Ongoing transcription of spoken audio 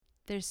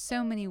There's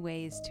so many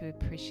ways to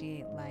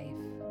appreciate life.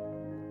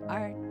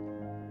 Art,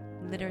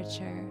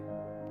 literature,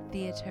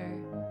 theater,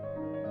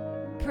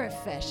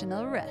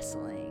 professional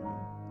wrestling.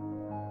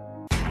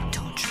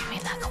 Don't treat me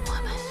like a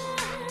woman.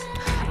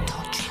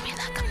 Don't treat me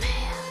like a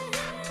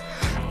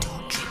man.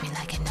 Don't treat me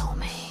like you know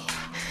me.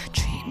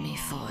 Treat me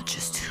for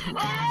just who and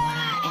what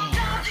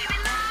I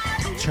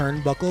am.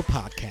 Turnbuckle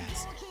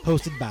Podcast,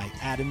 hosted by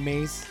Adam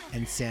Mace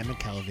and Sam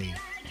McKelvey.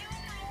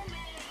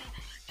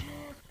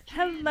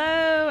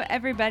 Hello,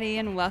 everybody,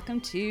 and welcome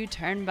to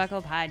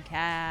Turnbuckle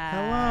Podcast.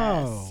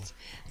 Hello.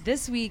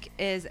 This week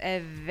is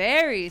a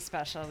very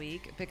special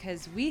week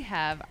because we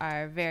have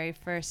our very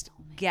first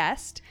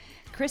guest,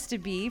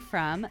 Krista B.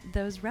 from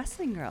Those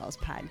Wrestling Girls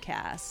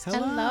podcast.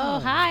 Hello.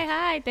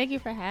 Hi. Thank you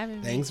for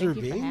having me. Thanks for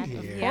being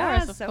here.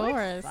 Yeah, Of so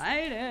course.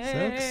 excited. So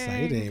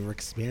exciting. We're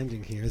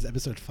expanding here. This is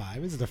episode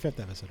 5. This is the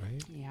 5th episode,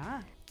 right?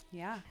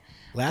 Yeah.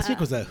 Last week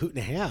was a hoot and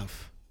a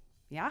half.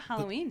 Yeah,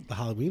 Halloween. The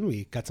Halloween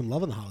week. Got some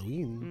love on the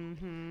Halloween.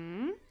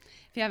 Mm-hmm.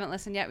 If you haven't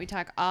listened yet, we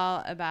talk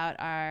all about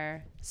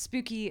our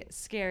spooky,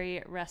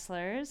 scary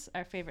wrestlers,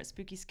 our favorite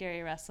spooky,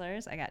 scary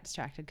wrestlers. I got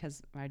distracted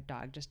because our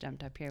dog just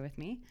jumped up here with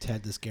me.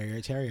 Ted the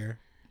Scarier Terrier.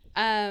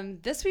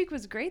 This week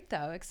was great,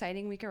 though.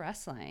 Exciting week of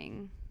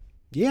wrestling.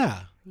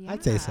 Yeah,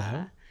 I'd say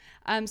so.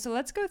 So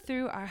let's go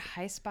through our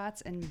high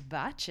spots and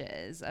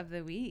botches of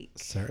the week.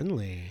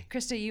 Certainly.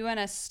 Krista, you want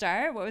to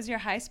start? What was your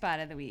high spot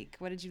of the week?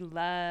 What did you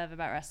love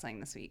about wrestling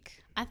this week?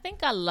 I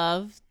think I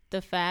loved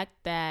the fact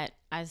that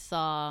I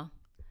saw,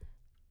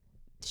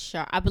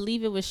 I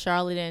believe it was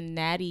Charlotte and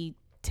Natty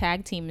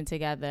tag teaming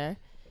together.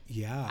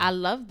 Yeah. I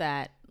love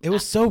that. It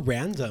was so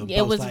random.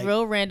 It was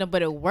real random,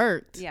 but it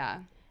worked.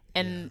 Yeah.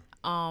 And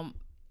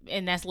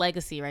that's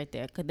legacy right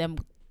there. 'Cause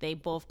they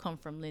both come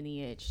from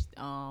lineage.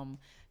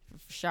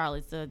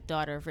 Charlotte's the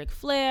daughter of Ric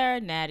Flair.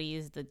 Natty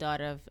is the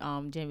daughter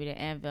of Jimmy the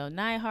Anvil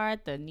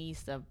Neidhart, the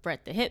niece of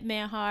Bret the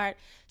Hitman Hart.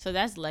 So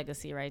that's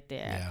legacy right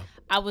there. Yeah.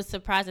 I was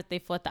surprised that they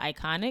fought the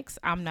Iconics.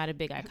 I'm not a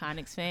big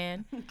Iconics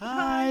fan.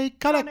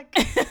 Iconic.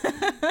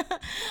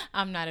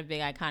 I'm not a big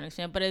Iconics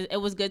fan, but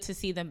it was good to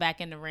see them back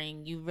in the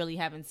ring. You really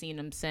haven't seen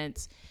them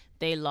since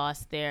they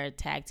lost their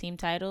tag team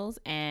titles,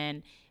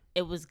 and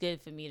it was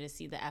good for me to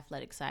see the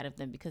athletic side of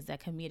them because that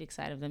comedic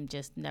side of them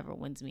just never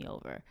wins me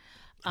over.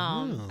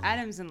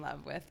 Adam's in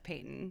love with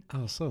Peyton.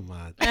 Oh, so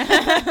much.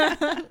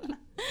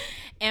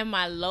 And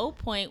my low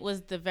point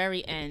was the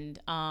very end,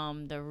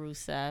 the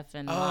Rusev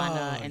and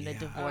Lana and the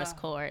divorce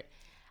court.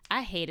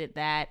 I hated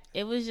that.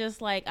 It was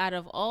just like, out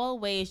of all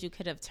ways you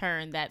could have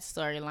turned that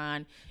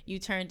storyline, you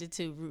turned it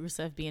to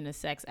Rusev being a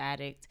sex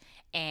addict,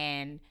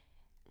 and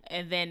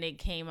then it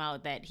came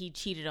out that he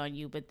cheated on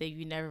you, but then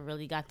you never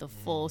really got the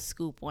full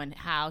scoop on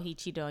how he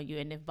cheated on you,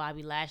 and if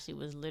Bobby Lashley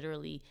was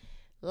literally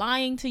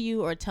lying to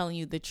you or telling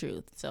you the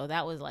truth. So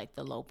that was like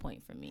the low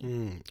point for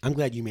me. I'm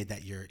glad you made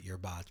that your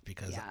botch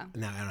because Yeah.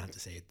 now I don't have to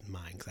say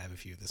mine because I have a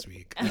few this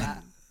week.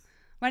 Yeah.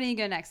 Why don't you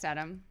go next,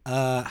 Adam?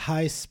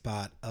 High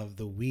spot of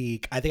the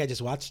week. I think I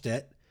just watched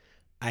it.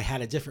 I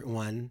had a different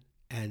one,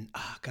 and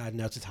God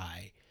knows it's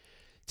high.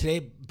 Today,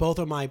 both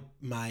of my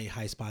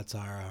high spots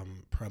are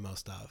promo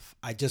stuff.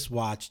 I just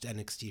watched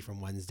NXT from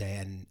Wednesday,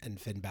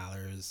 and Finn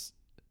Balor's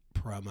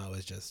promo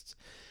is just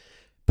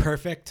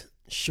perfect,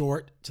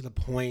 short, to the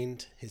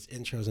point. His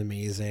intro is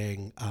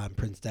amazing.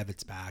 Prince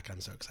Devitt's back.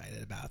 I'm so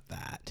excited about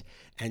that.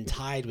 And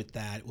tied with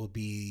that will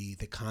be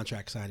the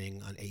contract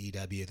signing on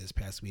AEW this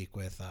past week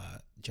with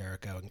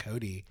Jericho and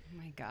Cody. Oh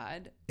my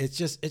God. It's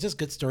just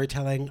good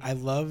storytelling. I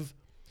love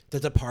the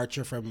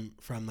departure from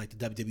like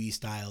the WWE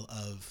style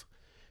of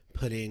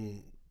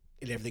putting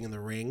everything in the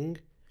ring.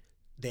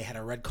 They had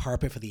a red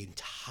carpet for the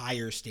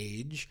entire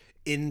stage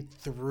in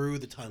through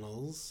the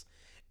tunnels,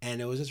 and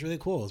it was just really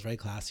cool. It was very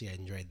classy. I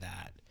enjoyed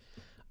that.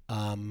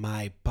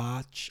 My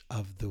botch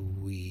of the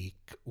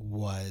week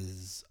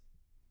was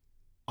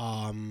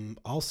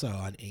also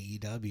on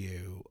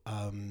AEW.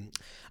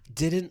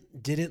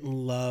 Didn't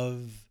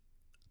love.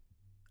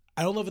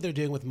 I don't love what they're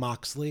doing with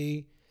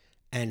Moxley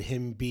and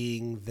him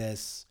being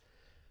this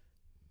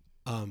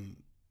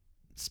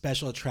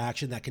special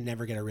attraction that can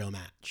never get a real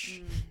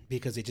match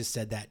because they just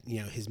said that,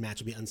 his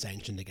match will be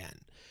unsanctioned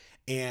again.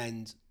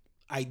 And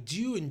I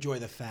do enjoy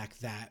the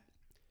fact that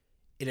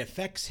it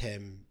affects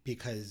him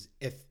because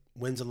if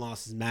wins and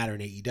losses matter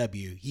in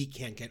AEW, he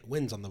can't get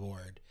wins on the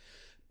board.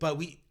 But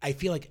I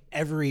feel like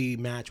every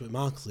match with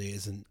Moxley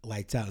is a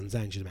lights out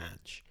unsanctioned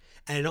match.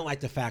 And I don't like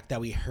the fact that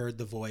we heard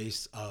the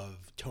voice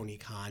of Tony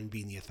Khan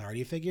being the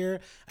authority figure.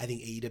 I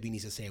think AEW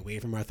needs to stay away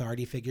from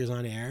authority figures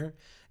on air.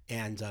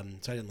 And so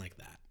I didn't like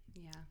that.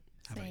 Yeah.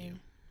 How about you?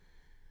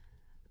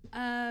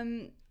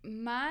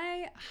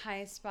 My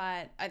high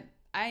spot,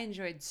 I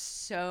enjoyed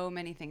so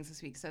many things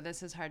this week, so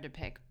this is hard to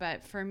pick.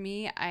 But for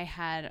me, I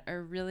had a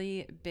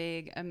really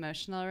big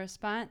emotional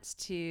response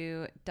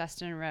to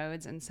Dustin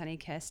Rhodes and Sonny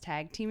Kiss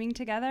tag teaming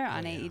together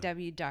on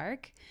AEW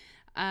Dark.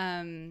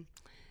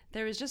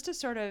 There was just a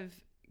sort of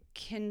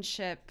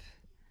kinship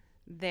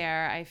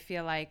there, I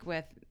feel like,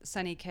 with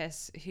Sonny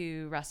Kiss,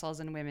 who wrestles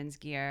in women's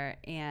gear,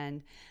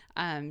 and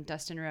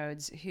Dustin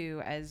Rhodes,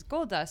 who as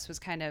Goldust was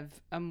kind of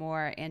a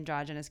more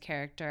androgynous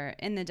character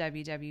in the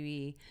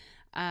WWE.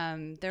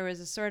 There was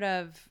a sort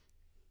of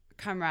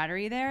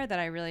camaraderie there that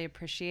I really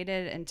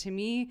appreciated. And to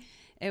me,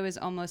 it was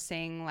almost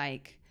saying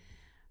like,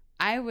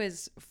 I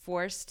was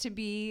forced to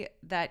be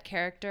that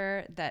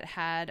character that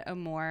had a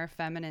more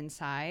feminine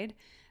side,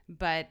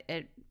 but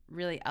it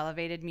really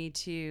elevated me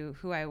to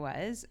who I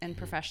was in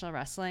professional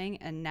wrestling.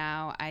 And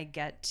now I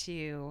get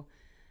to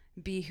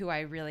be who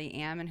I really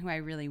am and who I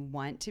really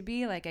want to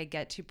be. Like I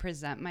get to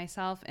present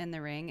myself in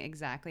the ring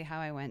exactly how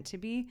I want to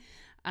be.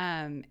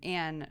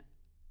 And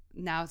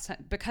now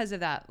because of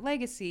that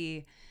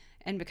legacy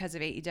and because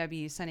of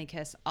AEW, Sonny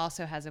Kiss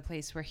also has a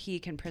place where he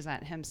can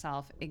present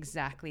himself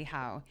exactly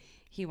how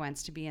he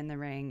wants to be in the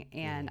ring,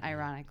 and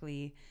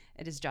ironically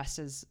it is just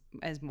as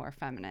more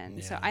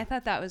feminine. So I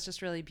thought that was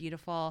just really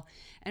beautiful.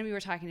 And we were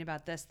talking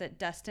about this, that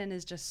Dustin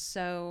is just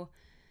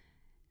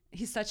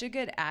he's such a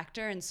good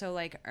actor and so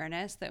like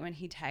earnest that when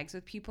he tags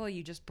with people,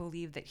 you just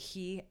believe that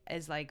he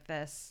is like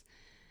this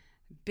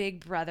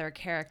big brother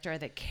character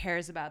that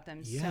cares about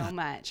them so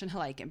much, and he'll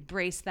like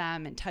embrace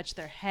them and touch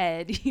their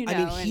head, you know.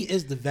 I mean, he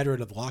is the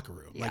veteran of the locker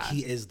room. Like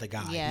he is the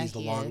guy. Yeah, he's the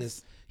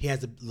longest. He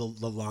has the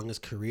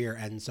longest career,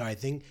 and so I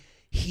think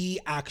he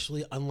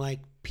actually,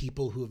 unlike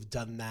people who have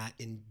done that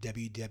in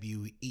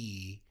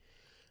WWE,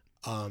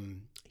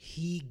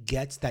 he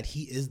gets that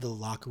he is the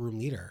locker room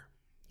leader.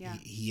 Yeah,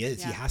 he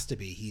is. Yeah. He has to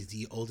be. He's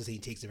the oldest, and he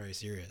takes it very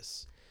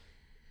serious.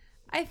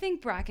 I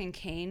think Brock and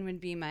Kane would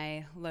be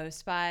my low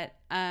spot.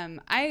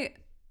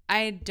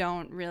 I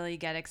don't really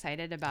get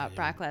excited about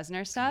Brock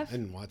Lesnar stuff. I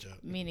didn't watch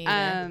it. Me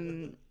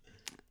neither.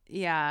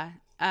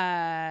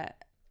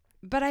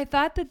 But I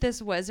thought that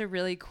this was a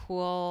really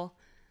cool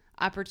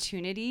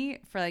opportunity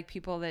for like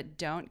people that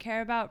don't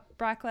care about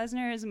Brock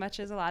Lesnar as much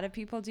as a lot of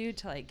people do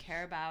to like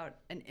care about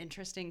an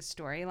interesting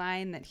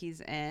storyline that he's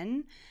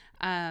in.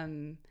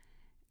 And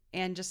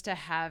just to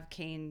have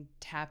Kane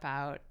tap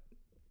out,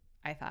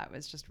 I thought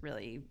was just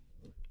really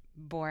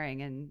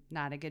boring and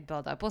not a good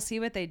build-up. We'll see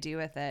what they do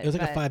with it. It was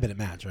like a 5-minute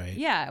match, right?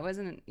 Yeah, it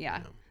wasn't.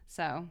 Yeah.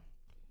 So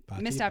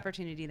missed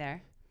opportunity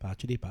there.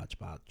 Botchity botch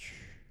botch.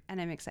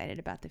 And I'm excited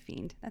about The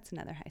Fiend. That's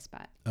another high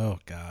spot. Oh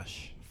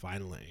gosh,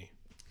 finally.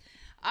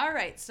 All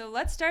right, so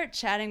let's start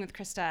chatting with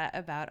Krista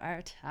about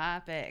our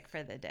topic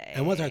for the day.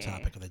 And what's our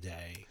topic of the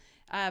day?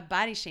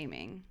 Body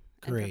shaming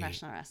in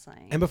professional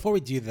wrestling. And before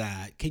we do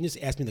that, can you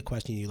just ask me the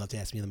question you love to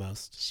ask me the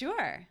most?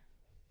 Sure.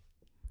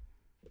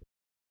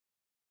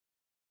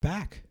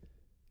 Back.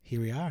 Here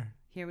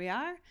we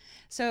are.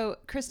 So,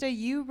 Krista,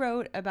 you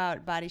wrote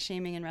about body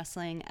shaming in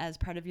wrestling as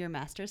part of your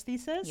master's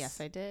thesis. Yes,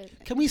 I did.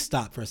 Can we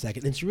stop for a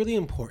second? It's really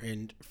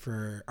important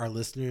for our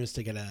listeners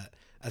to get a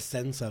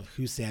sense of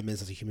who Sam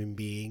is as a human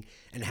being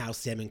and how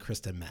Sam and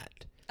Krista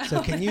met.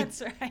 So can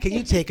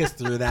you take us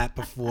through that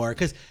before?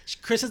 Because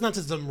Chris is not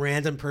just some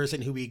random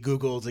person who we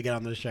Googled to get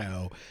on the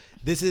show.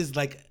 This is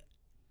like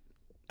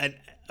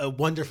a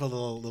wonderful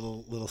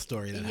little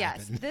story that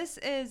happened. Yes,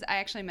 I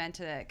actually meant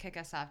to kick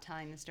us off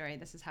telling the story.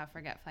 This is how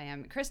forgetful I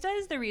am. Krista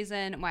is the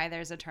reason why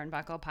there's a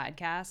Turnbuckle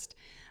podcast.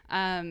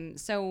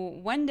 So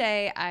one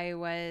day I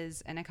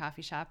was in a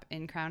coffee shop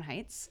in Crown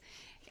Heights,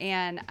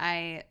 and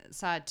I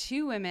saw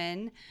two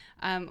women,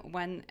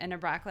 one in a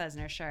Brock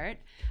Lesnar shirt,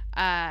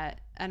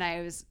 and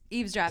I was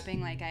eavesdropping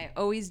like I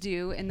always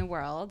do in the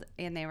world,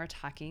 and they were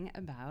talking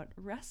about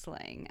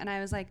wrestling. And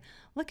I was like,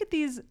 look at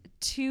these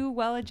two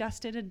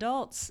well-adjusted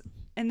adults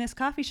in this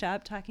coffee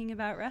shop talking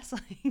about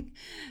wrestling.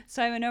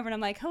 So I went over and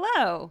I'm like,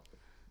 hello,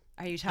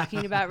 are you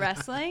talking about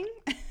wrestling?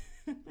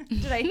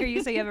 Did I hear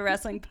you say you have a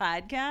wrestling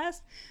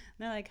podcast? And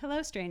they're like,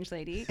 hello, strange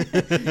lady.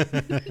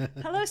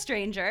 Hello,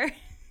 stranger.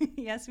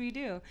 Yes, we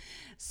do.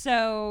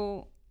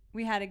 So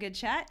we had a good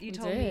chat. You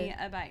told me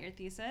about your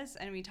thesis,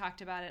 and we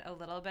talked about it a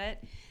little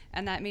bit.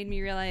 And that made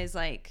me realize,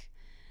 like,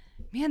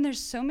 man, there's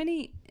so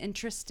many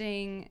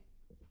interesting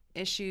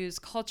issues,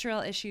 cultural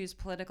issues,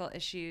 political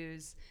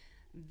issues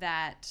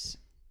that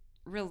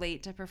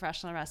relate to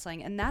professional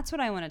wrestling. And that's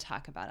what I want to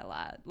talk about a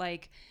lot.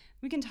 Like,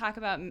 we can talk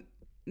about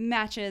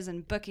matches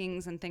and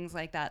bookings and things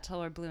like that till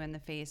we're blue in the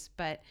face,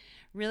 but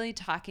really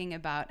talking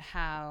about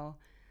how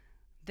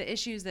the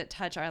issues that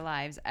touch our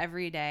lives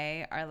every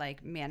day are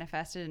like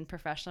manifested in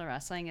professional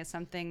wrestling is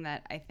something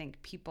that I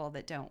think people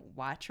that don't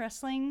watch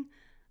wrestling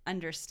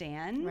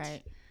understand.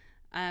 Right.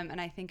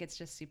 And I think it's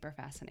just super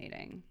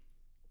fascinating.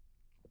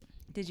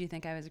 Did you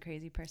think I was a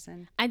crazy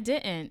person? I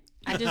didn't.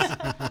 I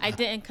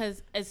didn't,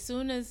 because as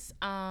soon as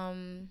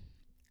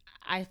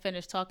I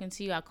finished talking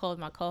to you, I called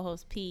my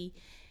co-host P,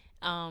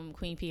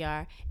 Queen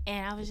PR,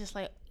 and I was just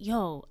like,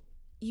 yo,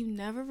 you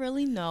never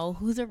really know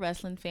who's a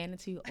wrestling fan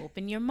until you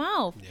open your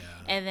mouth. Yeah.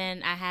 And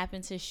then I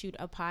happened to shoot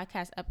a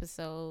podcast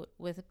episode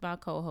with my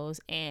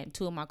co-host and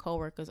two of my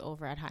co-workers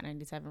over at Hot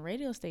 97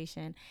 radio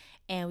station.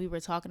 And we were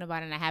talking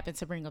about it, and I happened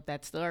to bring up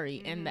that story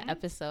in the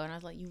episode. And I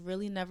was like, you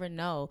really never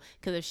know.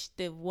 Because if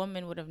the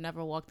woman would have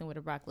never walked in with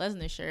a Brock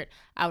Lesnar shirt,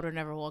 I would have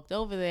never walked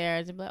over there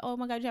and be like, oh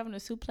my God, you're having a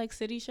Suplex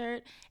City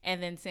shirt?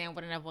 And then Sam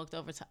would have never walked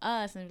over to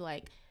us and be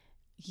like,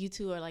 you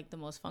two are like the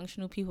most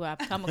functional people I've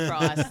come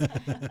across,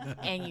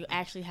 and you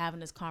actually having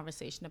this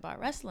conversation about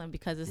wrestling,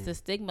 because it's the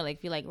stigma. Like,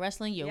 if you like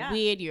wrestling, you're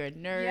weird, you're a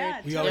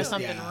nerd, there's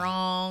something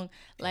wrong.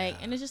 Like,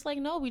 and it's just like,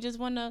 no, we just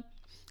want to.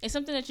 It's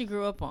something that you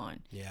grew up on.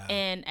 Yeah.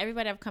 And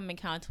everybody I've come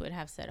encounter with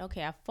have said,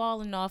 okay, I've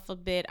fallen off a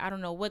bit. I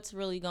don't know what's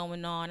really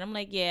going on. I'm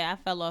like, yeah,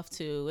 I fell off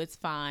too. It's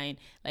fine.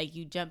 Like,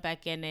 you jump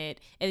back in it.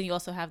 And then you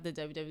also have the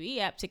WWE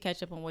app to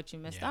catch up on what you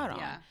missed out on.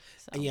 Yeah.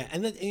 So. Yeah.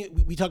 And then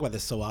we talk about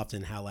this so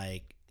often, how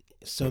like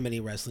so many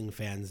wrestling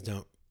fans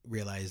don't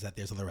realize that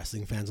there's other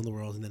wrestling fans in the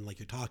world. And then like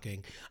you're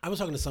talking, I was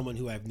talking to someone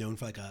who I've known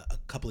for like a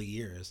couple of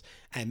years,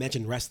 and I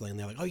mentioned wrestling, and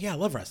they're like, oh yeah, I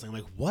love wrestling. I'm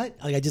like, what?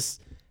 Like,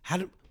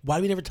 why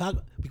do we never talk?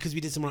 Because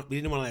we didn't want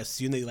to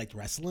assume that you liked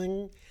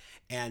wrestling.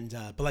 And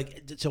but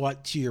like,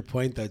 to your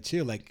point though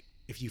too, like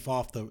if you fall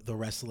off the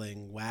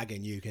wrestling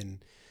wagon, you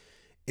can,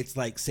 it's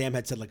like Sam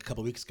had said like a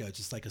couple of weeks ago, it's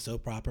just like a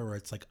soap opera where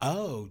it's like,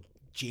 oh,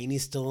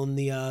 Janie's still in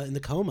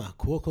the coma.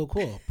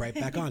 Cool. Right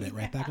back on it.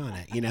 Right back on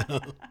it. You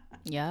know?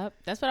 Yep.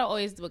 That's what I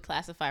always would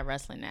classify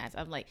wrestling as.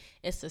 I'm like,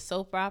 it's a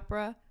soap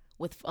opera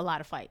with a lot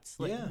of fights,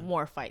 like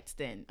more fights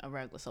than a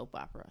regular soap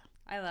opera.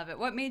 I love it.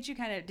 What made you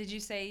did you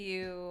say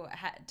you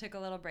took a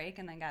little break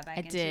and then got back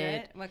into did.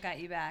 it? What got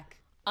you back?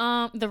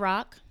 The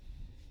Rock.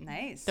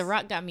 Nice. The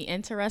Rock got me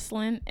into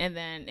wrestling, and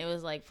then it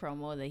was like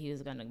promo that he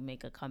was going to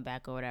make a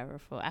comeback or whatever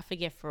I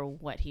forget for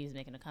what he was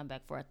making a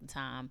comeback for at the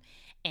time.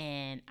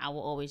 And I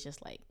will always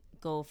just like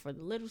go for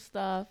the little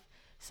stuff.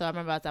 So I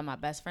remember I was at my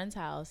best friend's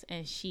house,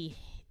 and she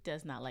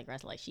does not like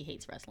wrestling. Like, she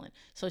hates wrestling.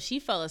 So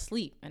she fell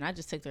asleep, and I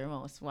just took the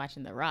remote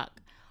watching The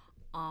Rock.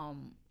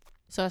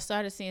 So I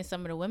started seeing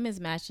some of the women's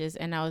matches,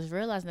 and I was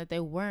realizing that they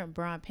weren't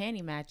bra and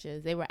panty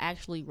matches. They were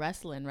actually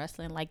wrestling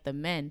like the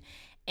men.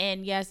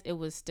 And yes, it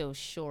was still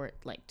short,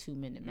 like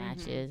 2-minute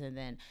matches. And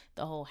then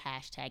the whole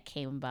hashtag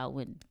came about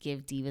when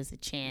Give Divas a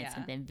Chance. Yeah.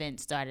 And then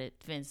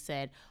Vince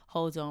said,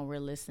 hold on, we're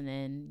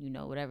listening,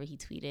 whatever he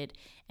tweeted.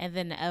 And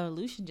then the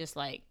evolution just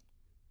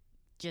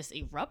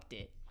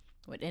erupted.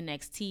 With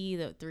NXT,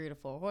 the 3 or the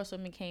 4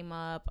 horsewomen came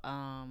up.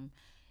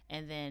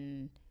 And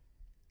then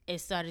you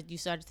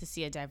started to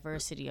see a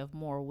diversity of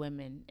more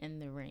women in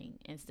the ring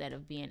instead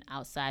of being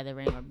outside the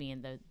ring or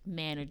being the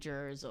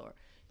managers or,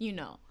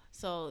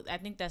 So I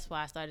think that's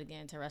why I started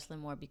getting into wrestling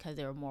more, because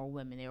there were more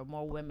women. There were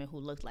more women who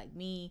looked like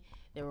me.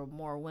 There were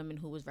more women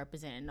who was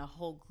representing a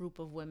whole group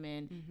of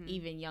women,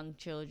 even young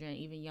children,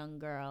 even young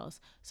girls.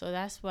 So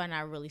that's when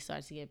I really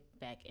started to get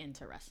back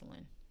into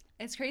wrestling.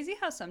 It's crazy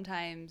how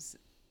sometimes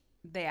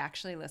they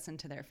actually listen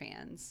to their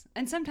fans.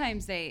 And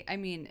sometimes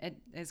it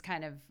is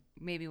kind of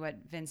maybe what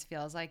Vince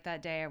feels like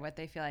that day or what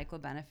they feel like will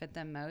benefit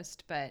them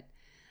most. But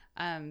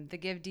the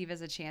Give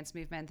Divas a Chance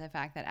movement, the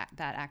fact that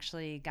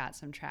actually got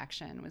some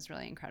traction was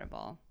really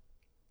incredible.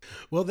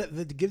 Well,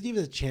 the Give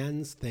Divas a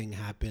Chance thing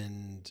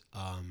happened.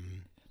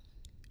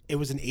 It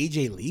was an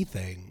AJ Lee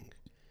thing.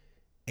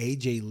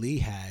 AJ Lee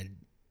had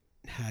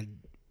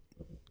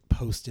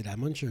posted,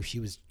 I'm unsure if she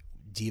was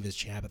Divas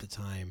champ at the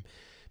time,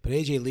 but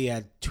AJ Lee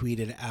had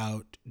tweeted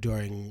out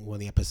during one of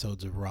the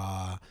episodes of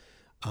Raw,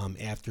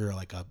 after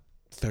like a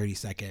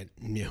 30-second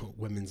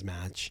women's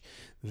match,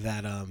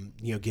 that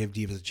Give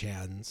Divas a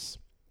Chance.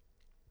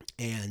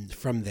 And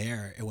from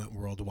there it went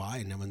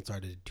worldwide, and everyone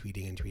started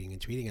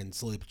tweeting, and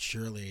slowly but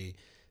surely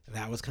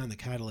that was kind of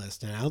the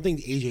catalyst. And I don't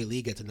think AJ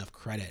Lee gets enough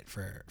credit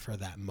for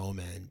that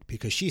moment,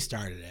 because she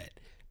started it.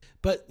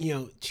 But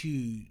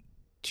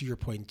to your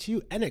point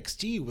too,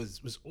 NXT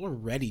was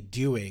already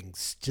doing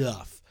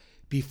stuff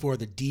before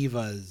the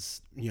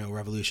Divas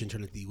revolution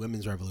turned into the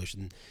women's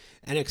revolution.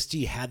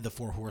 NXT had the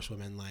 4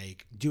 horsewomen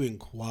like doing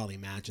quality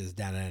matches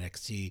down at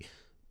NXT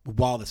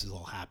while this is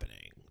all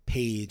happening.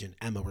 Paige and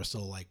Emma were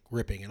still like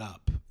ripping it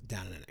up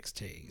down at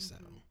NXT. So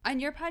on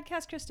your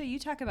podcast, Krista, you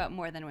talk about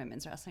more than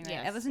women's wrestling, right?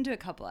 Yes. I listened to a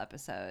couple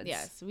episodes.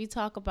 Yes, we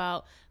talk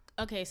about.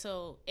 Okay,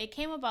 so it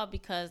came about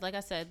because, like I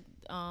said,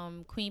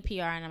 Queen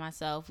PR and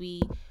myself,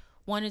 we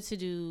wanted to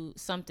do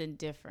something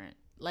different.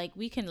 Like,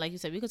 we can, like you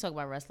said, we could talk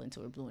about wrestling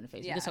till we're blue in the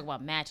face. Yeah. We could talk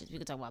about matches. We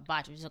could talk about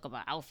botches. We could talk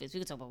about outfits. We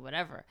could talk about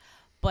whatever.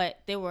 But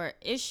there were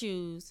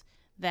issues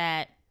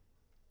that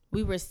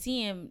we were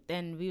seeing,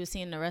 and we were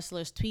seeing the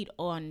wrestlers tweet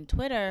on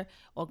Twitter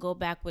or go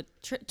back with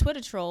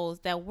Twitter trolls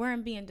that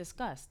weren't being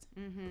discussed.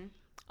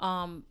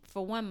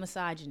 For one,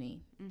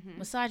 misogyny.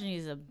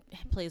 Misogyny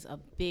plays a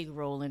big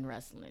role in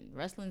wrestling.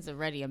 Wrestling's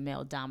already a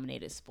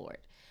male-dominated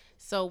sport.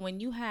 So when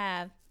you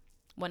have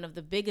one of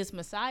the biggest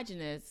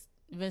misogynists,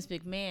 Vince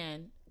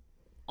McMahon,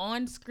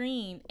 on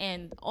screen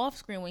and off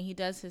screen when he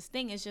does his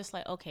thing, it's just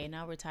like, okay,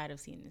 now we're tired of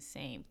seeing the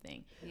same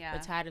thing. Yeah.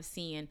 We're tired of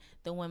seeing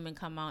the women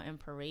come out and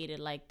paraded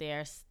like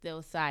they're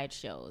still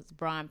sideshows,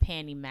 bra and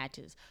panty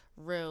matches,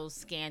 real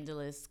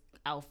scandalous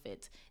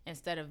outfits,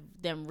 instead of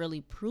them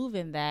really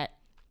proving that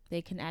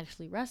they can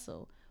actually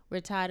wrestle.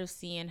 We're tired of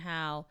seeing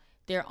how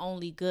they're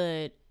only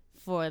good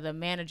for the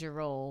manager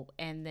role,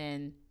 and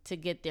then to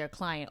get their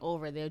client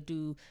over, they'll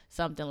do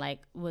something like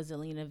what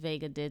Zelina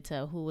Vega did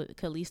to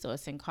Kalisto or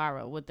Sin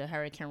Cara with the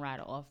Hurricane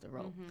Rider off the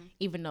rope.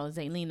 Even though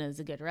Zelina is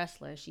a good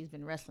wrestler, she's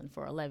been wrestling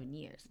for 11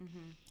 years.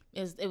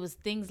 It was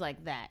things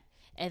like that.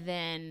 And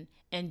then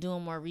in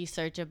doing more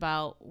research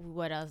about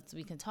what else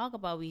we can talk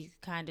about, we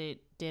kind of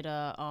did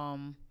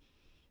an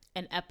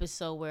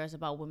episode where it's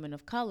about women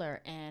of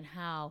color and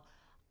how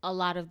a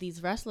lot of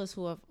these wrestlers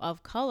who are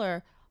of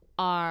color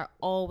are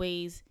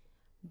always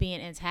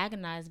being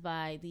antagonized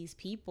by these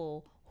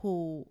people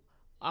who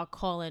are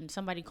calling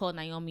somebody called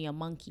Naomi a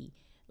monkey.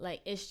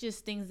 Like, it's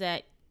just things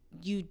that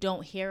you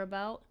don't hear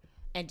about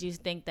and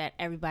just think that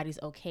everybody's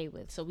okay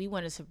with. So we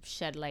wanted to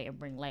shed light and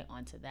bring light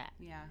onto that.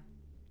 Yeah.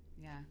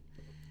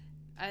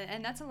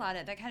 And that's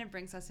that kind of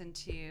brings us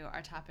into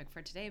our topic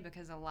for today,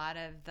 because a lot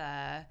of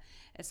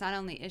it's not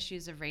only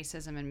issues of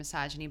racism and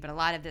misogyny, but a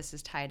lot of this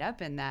is tied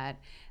up in that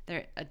there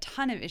are a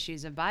ton of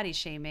issues of body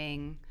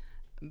shaming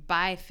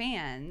by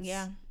fans.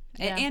 Yeah.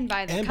 And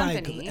by the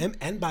company.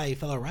 And by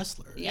fellow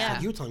wrestlers. Yeah.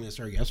 Like you were telling me a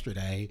story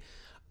yesterday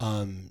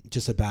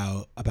just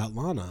about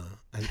Lana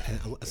and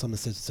some of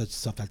such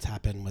stuff that's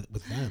happened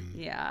with them.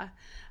 Yeah.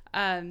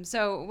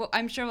 So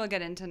I'm sure we'll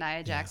get into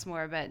Nia Jax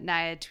more, but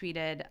Nia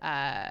tweeted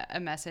a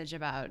message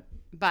about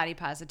body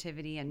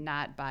positivity and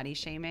not body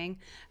shaming,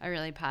 a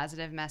really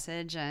positive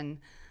message. And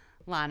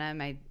Lana,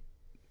 my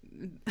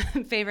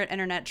favorite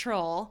internet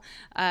troll,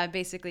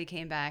 basically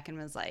came back and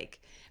was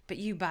like, but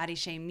you body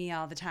shame me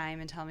all the time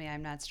and tell me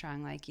I'm not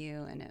strong like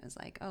you. And it was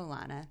like, oh,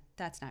 Lana,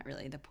 that's not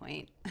really the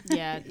point.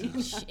 Yeah,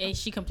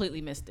 she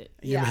completely missed it.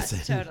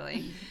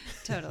 Totally.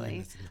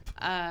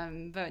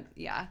 But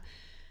yeah.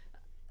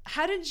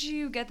 How did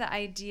you get the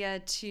idea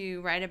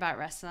to write about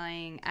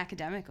wrestling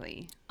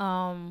academically?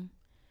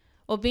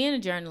 Well, being a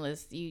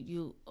journalist,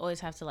 you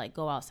always have to like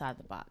go outside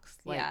the box.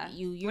 Like, yeah.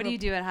 What do you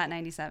do at Hot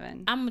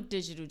 97? I'm a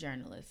digital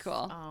journalist.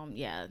 Cool.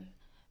 Yeah.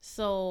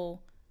 So,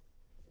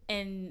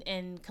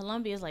 in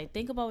Columbia, it's like,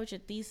 think about what your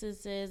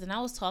thesis is. And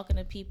I was talking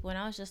to people, and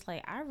I was just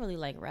like, I really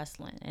like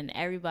wrestling. And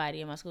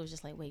everybody in my school was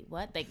just like, wait,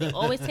 what? Like, they're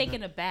always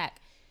taken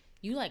aback.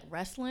 You like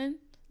wrestling?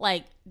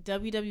 Like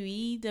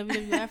WWE,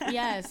 WWF,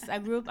 yes.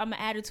 I'm an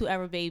Attitude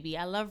Era baby.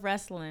 I love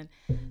wrestling.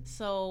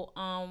 So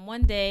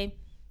one day,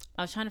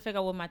 I was trying to figure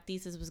out what my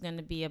thesis was going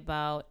to be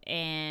about,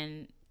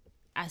 and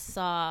I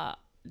saw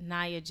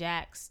Nia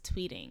Jax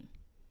tweeting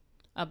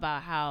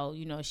about how,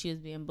 she was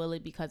being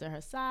bullied because of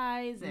her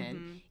size,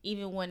 and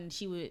even when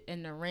she was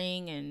in the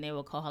ring and they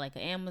would call her like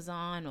an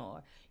Amazon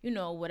or,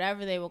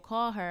 whatever they would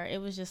call her, it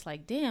was just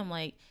like, damn,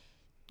 like,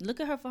 look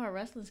at her for her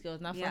wrestling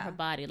skills, not for her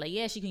body. Like,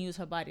 yeah, she can use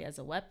her body as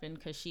a weapon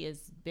because she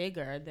is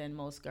bigger than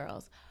most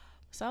girls.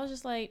 So I was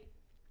just like,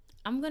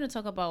 I'm going to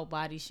talk about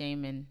body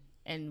shaming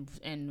and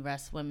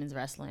women's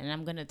wrestling, and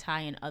I'm going to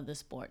tie in other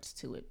sports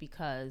to it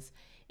because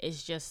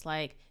it's just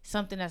like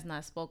something that's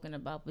not spoken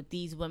about, but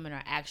these women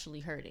are actually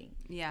hurting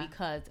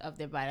because of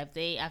their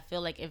body. I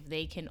feel like if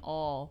they can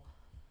all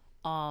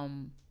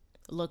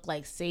look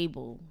like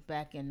Sable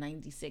back in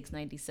 96,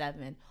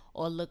 97,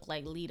 or look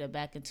like Lita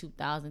back in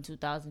 2000,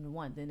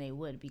 2001, then they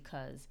would,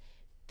 because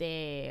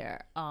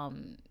they're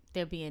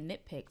being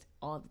nitpicked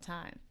all the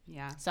time.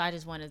 Yeah. So I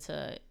just wanted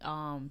to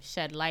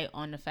shed light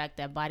on the fact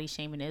that body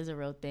shaming is a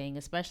real thing,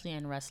 especially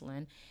in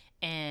wrestling.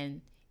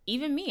 And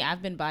even me,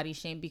 I've been body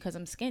shamed because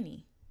I'm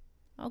skinny.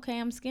 Okay,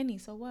 I'm skinny,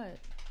 so what?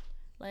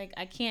 Like,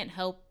 I can't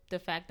help the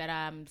fact that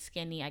I'm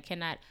skinny. I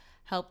cannot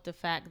help the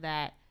fact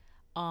that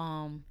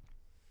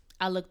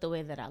I look the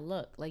way that I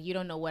look. Like, you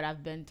don't know what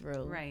I've been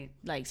through. Right.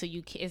 Like, so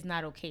it's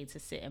not okay to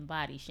sit and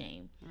body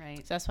shame. Right.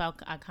 So that's why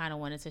I kind of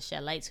wanted to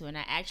shed light to it. And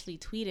I actually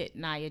tweeted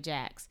Nia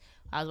Jax.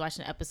 I was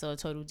watching an episode of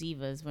Total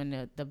Divas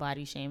when the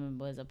body shaming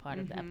was a part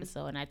of the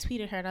episode. And I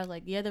tweeted her, and I was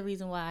like, you're the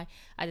reason why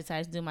I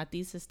decided to do my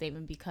thesis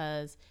statement,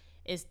 because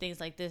it's things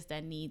like this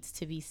that needs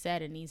to be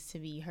said, it needs to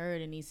be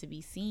heard, it needs to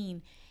be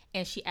seen.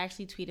 And she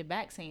actually tweeted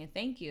back saying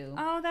thank you.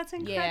 Oh, that's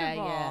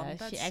incredible. Yeah.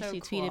 That's she actually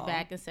so cool. tweeted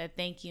back and said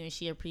thank you, and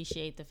she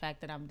appreciated the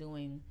fact that I'm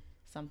doing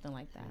something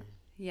like that.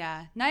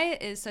 Yeah. Nia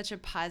is such a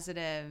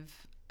positive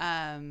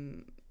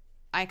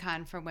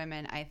icon for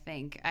women, I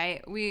think.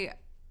 We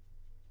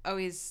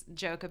always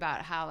joke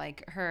about how,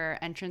 like, her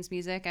entrance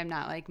music, I'm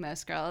not like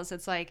most girls.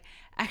 It's like,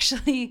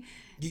 actually,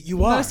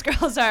 you are. Most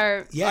girls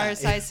are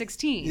size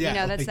 16.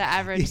 Yeah, that's the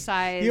average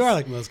size. You are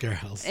like most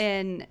girls.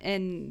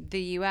 In the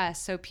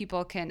U.S., so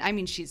people can, I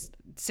mean, she's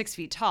 6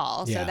 feet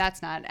tall, so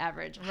that's not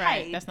average height.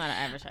 Right, that's not an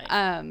average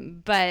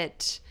height.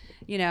 But,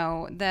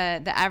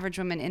 the average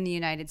woman in the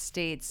United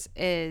States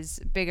is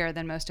bigger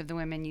than most of the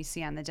women you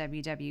see on the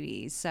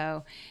WWE.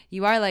 So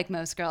you are like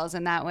most girls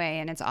in that way,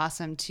 and it's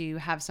awesome to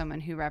have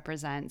someone who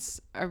represents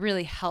a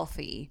really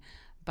healthy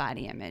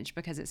body image,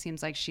 because it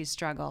seems like she's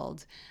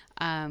struggled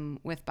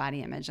with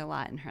body image a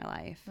lot in her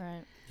life.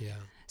 Right. Yeah.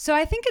 So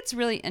I think it's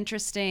really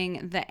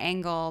interesting, the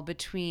angle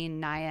between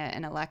Nia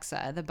and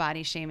Alexa, the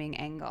body shaming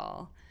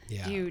angle.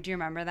 Yeah. Do you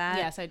remember that?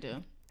 Yes, I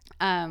do.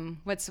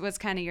 What's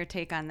kind of your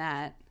take on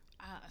that?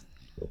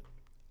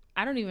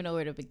 I don't even know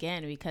where to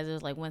begin, because it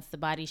was like, once the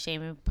body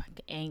shaming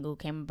angle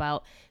came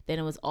about, then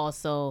it was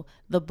also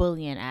the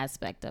bullying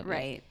aspect of it.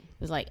 Right.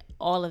 It was like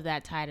all of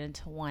that tied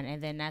into one.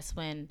 And then that's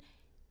when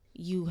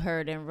you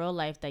heard in real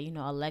life that, you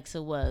know,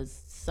 Alexa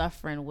was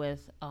suffering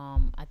with,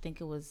 I think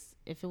it was,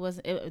 if it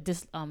wasn't, it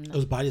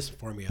was body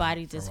dysphoria.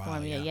 Body for a dysphoria,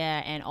 while,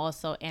 yeah, and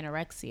also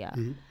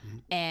anorexia.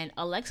 And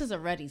Alexa's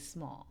already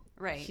small.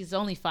 Right. She's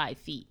only 5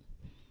 feet.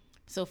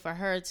 So for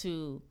her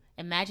to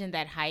imagine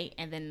that height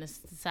and then the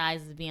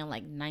size of being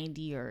like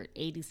 90 or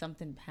 80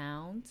 something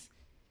pounds.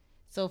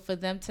 So for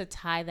them to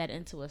tie that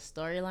into a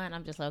storyline,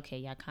 I'm just like, okay,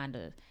 y'all kind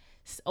of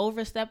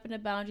overstepping the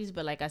boundaries.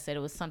 But like I said,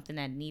 it was something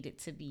that needed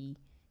to be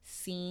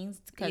seen,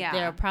 because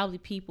there are probably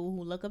people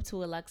who look up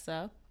to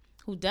Alexa,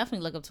 who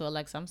definitely look up to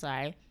Alexa, I'm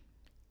sorry,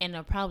 and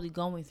are probably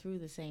going through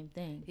the same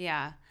thing.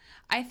 Yeah.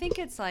 I think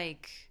it's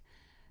like,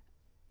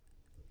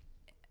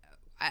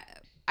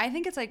 I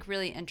think it's like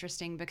really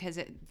interesting because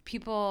the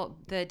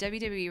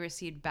WWE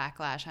received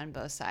backlash on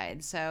both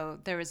sides. So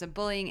there was a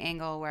bullying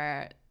angle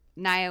where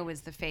Nia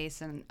was the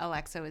face and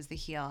Alexa was the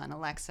heel, and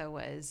Alexa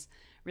was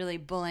really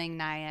bullying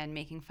Nia and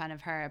making fun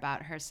of her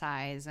about her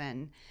size.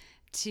 And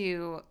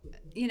to,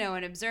 you know,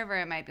 an observer,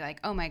 it might be like,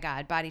 oh my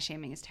God, body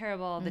shaming is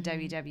terrible. The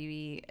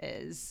WWE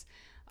is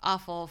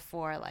awful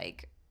for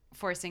like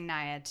forcing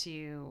Nia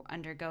to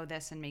undergo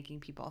this and making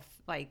people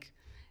like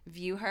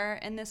view her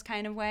in this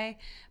kind of way.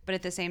 But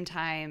at the same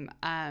time,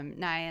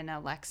 Nia and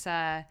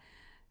Alexa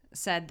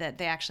said that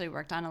they actually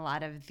worked on a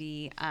lot of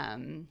the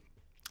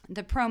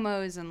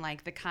promos and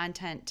like the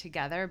content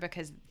together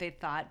because they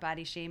thought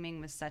body shaming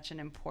was such an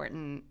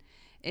important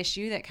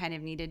issue that kind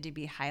of needed to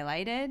be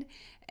highlighted,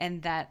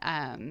 and that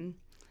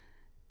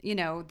you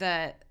know,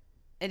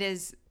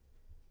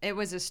 it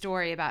was a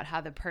story about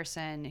how the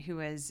person who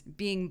was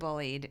being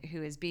bullied,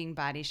 who is being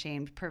body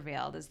shamed,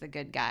 prevailed as the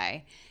good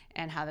guy,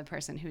 and how the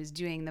person who was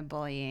doing the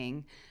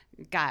bullying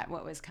got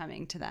what was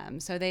coming to them.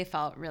 So they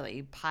felt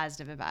really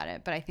positive about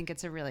it, but I think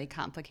it's a really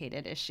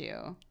complicated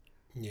issue.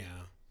 Yeah.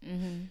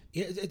 Mm-hmm.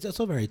 Yeah, it's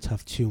also very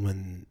tough too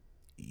when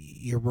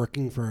you're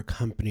working for a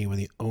company where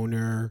the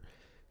owner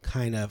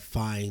kind of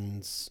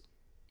finds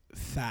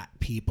fat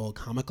people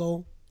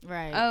comical.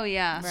 Right. Oh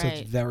yeah. So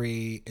it's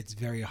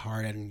very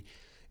hard, and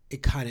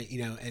it kind of,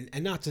 you know,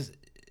 and not just,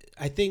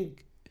 I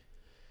think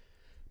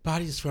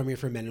body dysphoria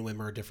for men and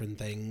women are different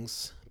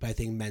things, but I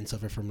think men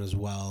suffer from it as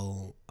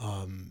well.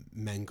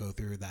 Men go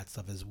through that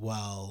stuff as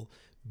well.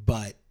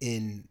 But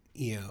in,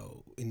 you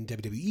know, in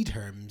WWE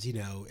terms, you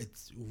know,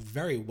 it's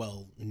very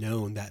well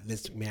known that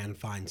this man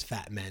finds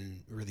fat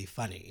men really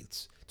funny.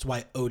 It's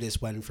why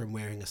Otis went from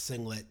wearing a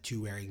singlet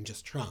to wearing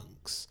just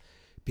trunks,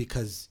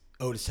 because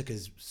Otis took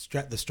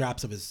the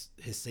straps of his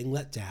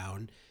singlet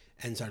down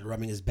and started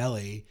rubbing his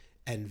belly,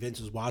 and Vince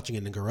was watching it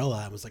in the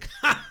gorilla and was like,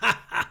 ha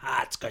ha ha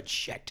ha, it's good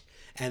shit.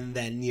 And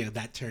then, you know,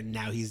 that turned,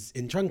 now he's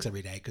in trunks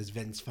every day because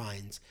Vince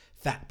finds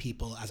fat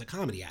people as a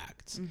comedy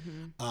act.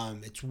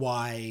 Mm-hmm. It's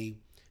why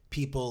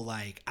people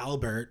like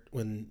Albert,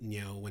 when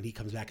he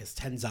comes back as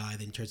Tenzai,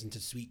 then turns into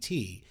Sweet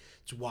Tea.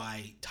 It's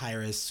why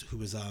Tyrus, who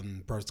was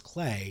Burst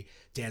Clay,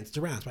 danced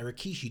around. It's why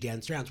Rikishi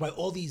danced around. It's why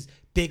all these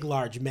big,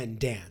 large men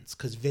dance,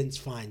 because Vince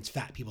finds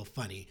fat people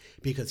funny,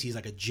 because he's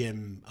like a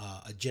gym,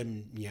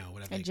 you know,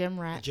 whatever. A gym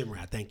rat. A gym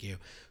rat, thank you.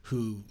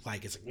 Who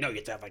like is like, no, you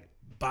have to have like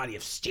body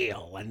of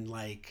steel, and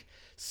like,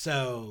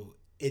 so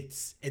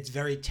it's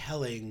very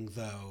telling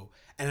though,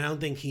 and I don't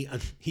think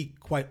he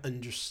quite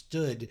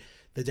understood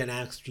the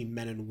dynamics between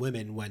men and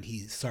women when he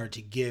started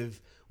to give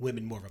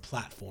women more of a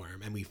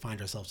platform, and we find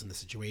ourselves in the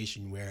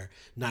situation where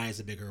Nia is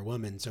a bigger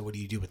woman. So what do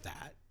you do with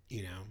that?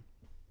 You know?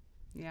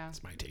 Yeah.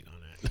 That's my take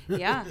on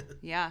it.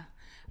 Yeah.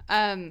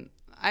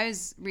 I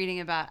was reading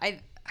about,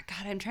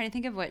 I'm trying to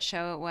think of what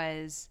show it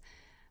was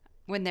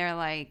when they're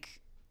like,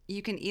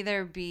 you can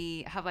either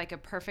have like a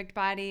perfect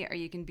body, or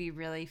you can be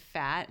really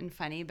fat and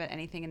funny, but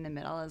anything in the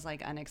middle is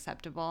like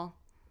unacceptable.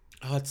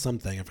 Oh, that's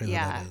something. I forget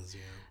what that is.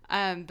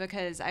 Yeah.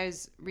 Because I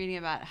was reading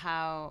about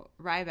how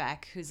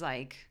Ryback, who's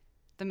like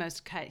the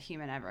most cut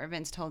human ever,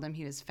 Vince told him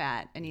he was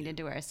fat and needed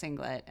to wear a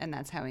singlet, and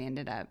that's how he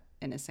ended up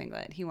in a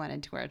singlet. He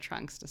wanted to wear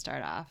trunks to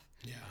start off.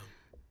 Yeah.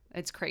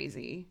 It's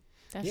crazy.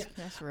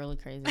 That's really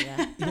crazy.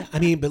 Yeah. Yeah. I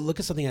mean, but look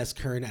at something as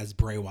current as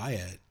Bray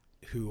Wyatt,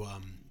 who,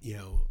 you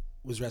know,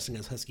 was wrestling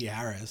as Husky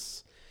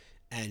Harris,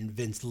 and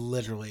Vince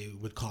literally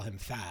would call him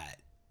fat.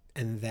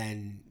 And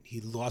then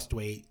he lost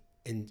weight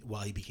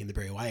while he became the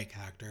Bray Wyatt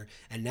character.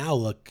 And now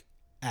look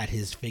at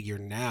his figure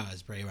now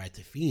as Bray Wyatt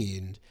the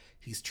Fiend.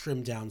 He's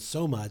trimmed down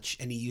so much,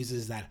 and he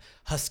uses that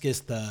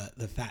Huskus,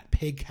 the fat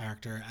pig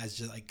character, as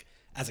just like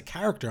as a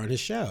character on his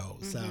show.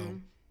 Mm-hmm. So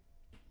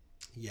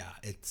yeah,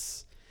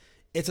 it's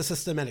a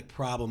systematic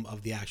problem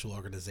of the actual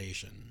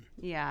organization.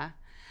 Yeah.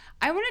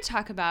 I want to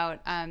talk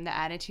about the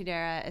Attitude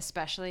Era,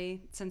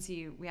 especially since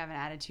we have an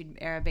Attitude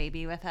Era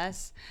baby with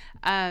us.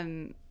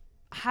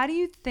 How do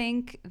you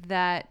think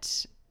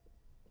that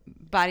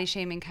body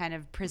shaming kind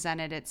of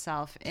presented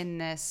itself in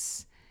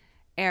this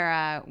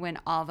era when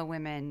all the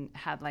women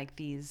had like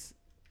these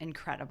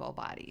incredible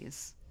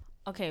bodies?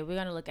 Okay, we're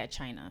going to look at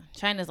China.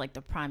 China's like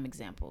the prime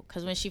example,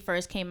 because when she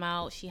first came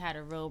out, she had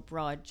a real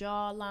broad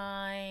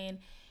jawline.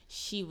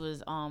 she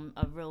was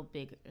a real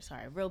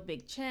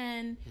big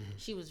chin.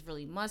 She was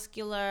really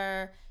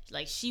muscular.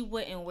 Like, she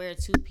wouldn't wear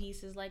two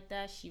pieces like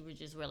that. She would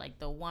just wear like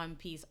the one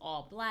piece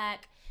all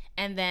black.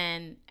 And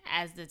then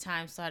as the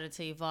time started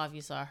to evolve,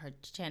 you saw her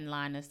chin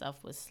line and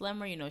stuff was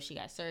slimmer. You know, she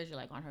got surgery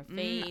like on her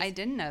face. I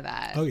didn't know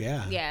that. Oh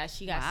yeah. Yeah,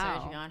 she got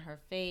surgery on her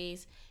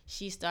face.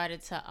 She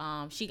started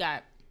to she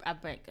got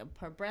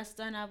her breast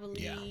done, I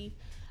believe.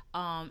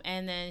 Yeah.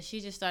 And then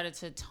she just started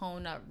to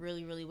tone up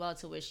really, really well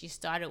to where she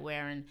started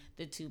wearing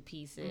the two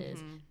pieces.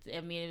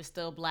 I mean, it was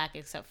still black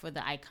except for the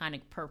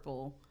iconic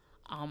purple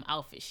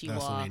outfit she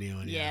wore.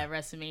 Yeah,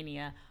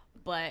 WrestleMania.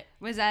 But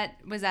was that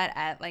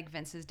at like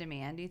Vince's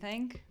demand, do you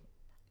think?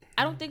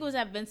 I don't think it was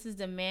at Vince's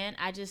demand.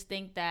 I just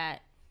think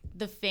that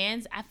I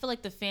feel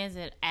like the fans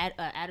at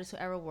Attitude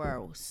Era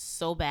were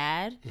so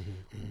bad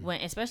when,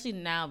 especially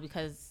now,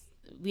 because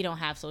we don't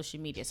have social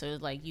media. So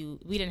it's like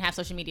we didn't have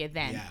social media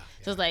then. Yeah.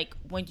 So it's like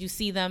when you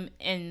see them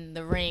in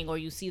the ring or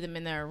you see them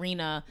in the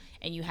arena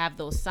and you have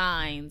those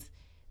signs,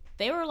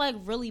 they were like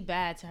really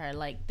bad to her.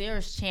 Like,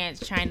 there's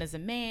chants, China's a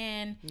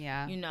man.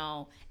 Yeah. You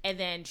know, and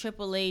then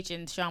Triple H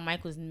and Shawn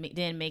Michaels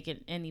didn't make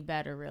it any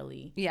better,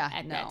 really. Yeah.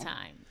 At that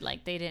time,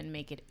 like, they didn't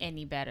make it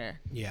any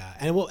better. Yeah,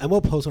 and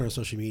we'll post on our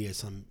social media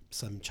some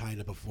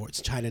China before.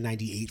 It's China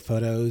 98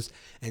 photos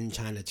and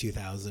China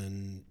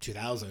 2000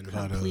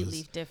 photos.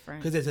 Completely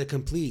different. Because it's a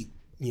complete,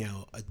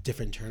 a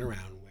different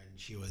turnaround when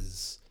she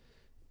was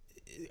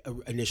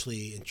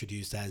initially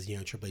introduced as,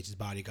 Triple H's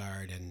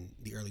bodyguard and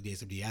the early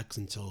days of DX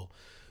until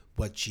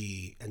what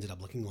she ended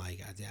up looking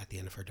like at the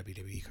end of her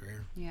WWE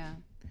career. Yeah.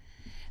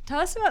 Tell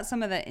us about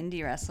some of the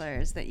indie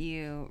wrestlers that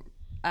you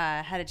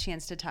had a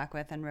chance to talk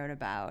with and wrote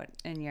about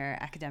in your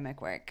academic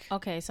work.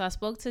 Okay, so I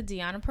spoke to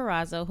Deonna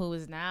Purrazzo, who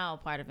is now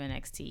part of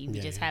NXT. We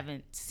just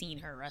haven't seen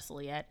her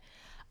wrestle yet.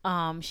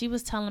 I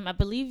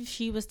believe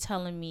she was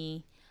telling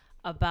me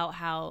about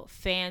how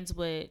fans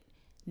would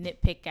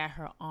nitpick at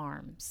her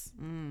arms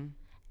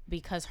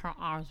because her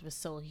arms were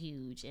so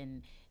huge,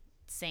 and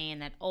saying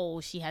that,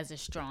 she has a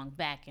strong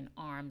back and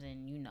arms,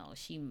 and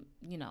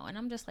and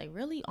I'm just like,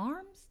 really,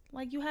 arms?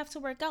 Like, you have to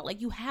work out, like,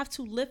 you have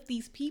to lift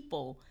these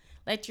people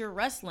that you're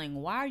wrestling.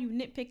 Why are you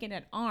nitpicking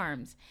at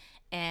arms?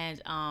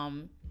 And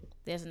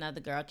there's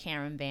another girl,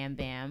 Karen Bam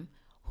Bam,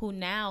 who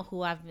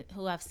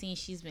I've seen,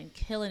 she's been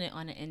killing it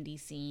on the indie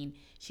scene.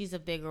 She's a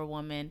bigger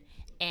woman,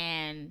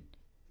 and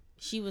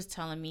she was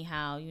telling me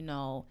how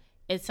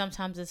it's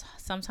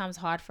sometimes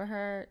hard for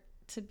her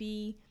to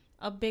be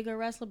a bigger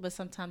wrestler, but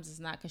sometimes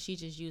it's not, because she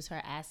just used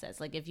her assets.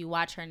 Like, if you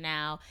watch her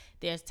now,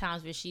 there's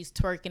times where she's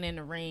twerking in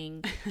the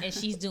ring and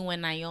she's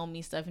doing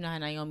Naomi stuff. You know how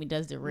Naomi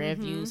does the rear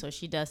view, so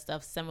she does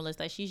stuff similar. It's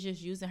like she's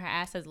just using her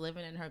assets,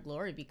 living in her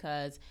glory,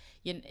 because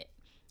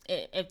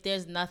if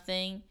there's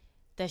nothing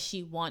that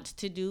she wants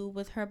to do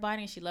with her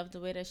body and she loves the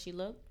way that she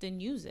looked, then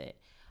use it.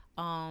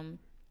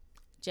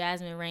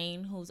 Jasmine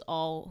Rain, who's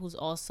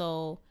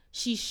also,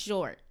 she's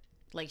short.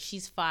 Like,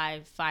 she's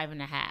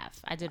 5'5.5".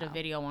 I did a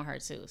video on her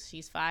too.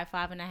 She's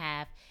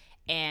 5'5.5",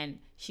 and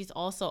she's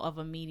also of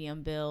a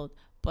medium build,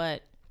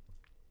 but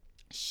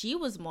she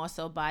was more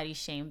so body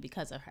shamed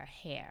because of her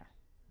hair.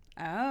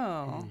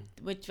 Oh.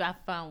 Which I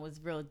found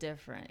was real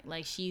different.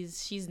 Like,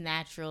 she's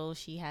natural.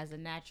 She has a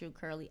natural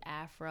curly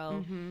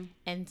afro,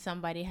 and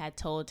somebody had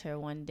told her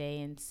one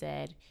day and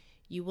said,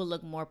 "You will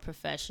look more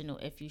professional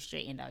if you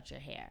straightened out your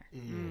hair."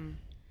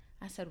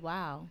 I said,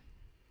 wow.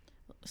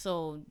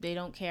 So they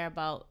don't care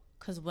about,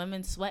 because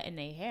women sweat in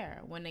their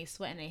hair. When they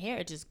sweat in their hair,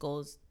 it just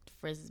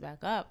frizzes back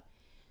up.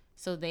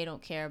 So they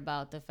don't care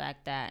about the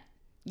fact that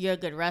you're a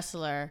good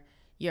wrestler,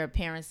 your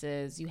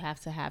appearances, you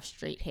have to have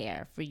straight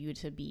hair for you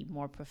to be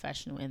more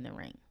professional in the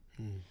ring.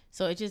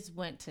 So it just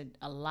went to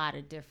a lot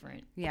of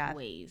different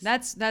ways.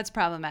 That's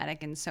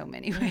problematic in so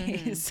many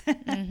ways.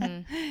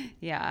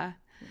 Yeah.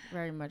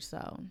 Very much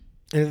so.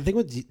 And the thing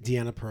with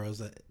Deonna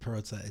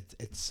Purrazzo,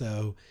 it's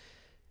so...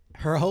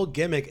 Her whole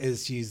gimmick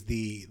is she's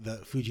the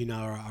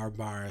Fujinara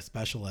armbar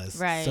specialist.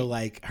 Right. So,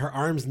 like, her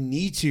arms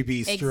need to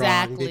be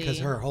strong because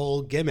her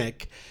whole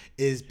gimmick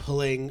is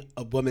pulling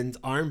a woman's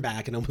arm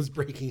back and almost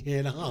breaking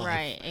it off.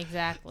 Right,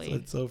 exactly. So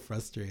it's so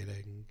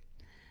frustrating.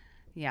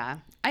 Yeah.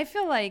 I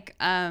feel like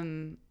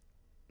in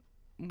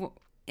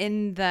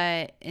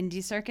the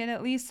indie circuit,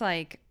 at least,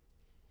 like,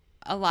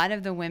 a lot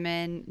of the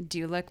women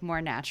do look more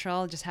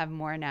natural, just have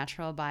more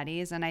natural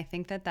bodies. And I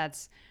think that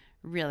that's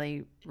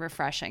really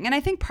refreshing. And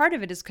I think part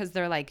of it is because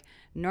they're like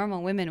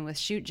normal women with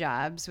shoot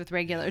jobs, with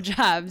regular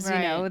jobs,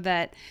 right.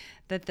 that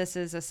this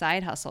is a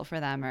side hustle for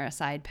them or a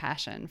side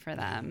passion for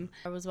them.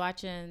 I was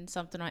watching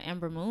something on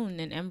Ember Moon,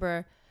 and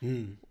Ember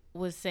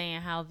was saying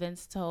how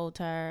Vince told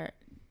her,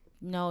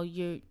 no,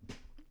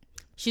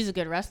 she's a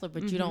good wrestler,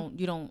 but you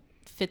don't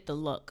fit the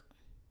look.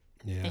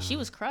 Yeah. And she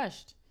was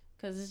crushed,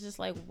 because it's just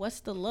like, what's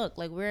the look?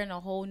 Like, we're in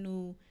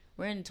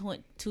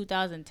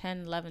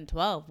 2010, 11,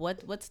 12.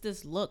 What's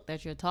this look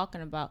that you're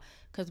talking about?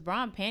 Because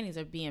bra and panties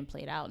are being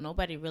played out.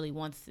 Nobody really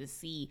wants to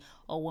see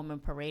a woman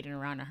parading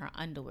around in her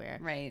underwear,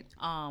 right?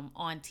 On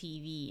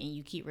TV, and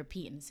you keep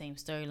repeating the same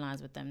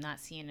storylines with them, not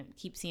seeing them,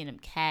 keep seeing them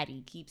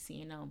catty, keep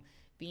seeing them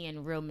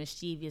being real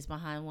mischievous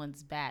behind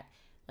one's back.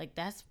 Like,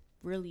 that's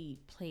really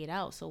played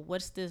out. So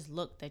what's this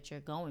look that you're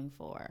going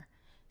for?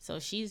 So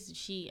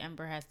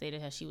Ember has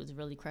stated that she was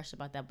really crushed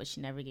about that, but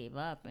she never gave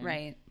up. And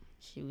Right.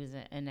 she was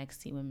an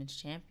NXT Women's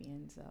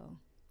Champion. So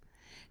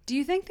Do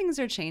you think things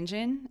are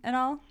changing at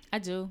all? I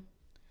do.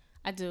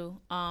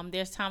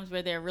 There's times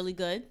where they're really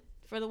good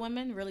for the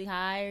women, really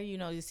high. You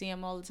know, you see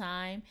them all the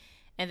time.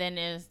 And then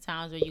there's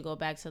times where you go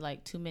back to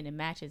like 2-minute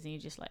matches and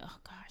you're just like, oh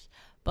gosh.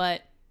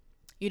 But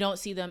you don't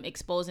see them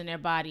exposing their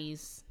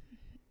bodies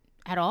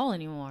at all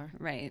anymore.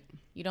 Right.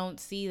 You don't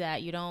see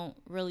that. You don't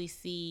really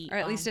see. Or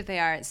at least if they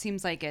are, it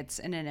seems like it's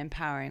in an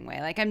empowering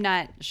way. Like, I'm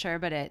not sure,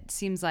 but it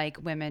seems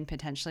like women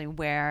potentially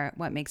wear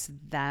what makes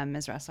them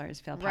as wrestlers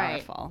feel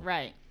powerful.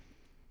 Right.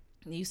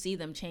 You see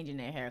them changing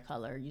their hair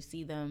color. You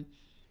see them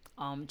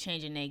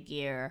changing their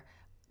gear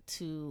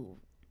to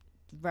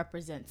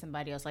represent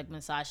somebody else. Like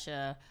when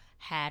Sasha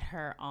had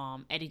her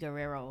Eddie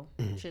Guerrero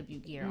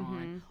tribute gear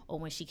on, or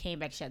when she came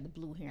back she had the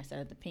blue hair instead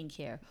of the pink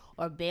hair,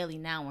 or Bailey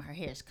now when her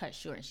hair is cut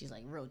short and she's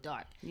like real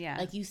dark. Yeah.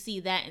 Like you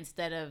see that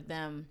instead of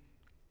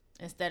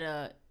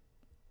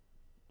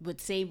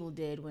what Sable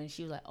did when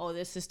she was like, oh,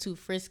 this is too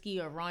frisky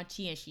or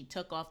raunchy, and she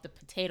took off the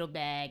potato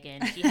bag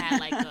and she had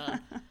like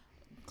a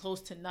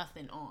close to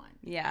nothing on.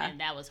 Yeah. And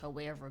that was her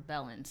way of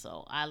rebelling.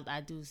 So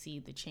I do see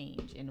the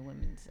change in the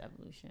women's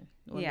evolution,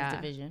 the women's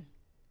division.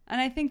 And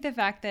I think the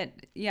fact that,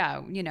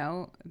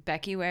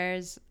 Becky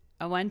wears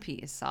a one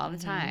piece all the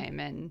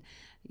time. And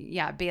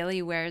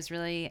Bailey wears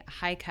really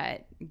high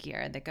cut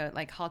gear that go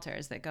like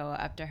halters that go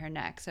up to her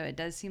neck. So it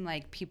does seem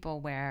like people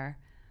wear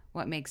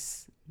what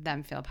makes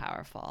them feel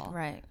powerful.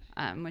 Right.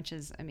 Which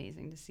is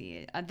amazing to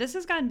see. This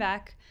has gone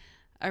back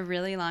a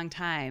really long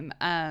time.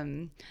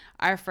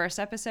 Our first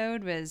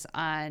episode was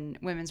on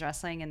women's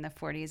wrestling in the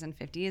 40s and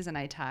 50s, and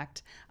I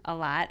talked a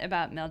lot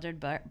about Mildred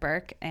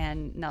Burke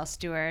and Nell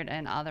Stewart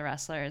and all the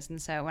wrestlers.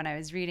 And so when I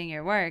was reading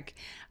your work,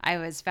 I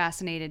was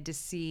fascinated to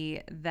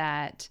see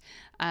that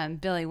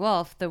Billy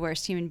Wolf, the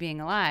worst human being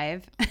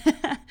alive,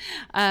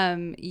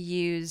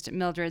 used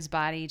Mildred's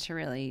body to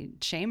really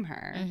shame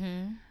her.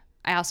 Mm-hmm.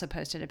 I also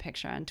posted a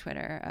picture on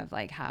Twitter of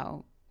like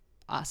how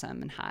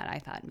awesome and hot I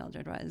thought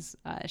Mildred was.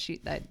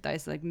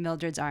 Those like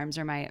Mildred's arms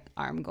are my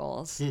arm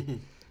goals,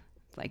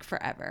 like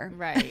forever.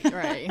 Right.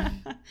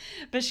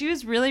 But she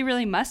was really,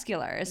 really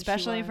muscular,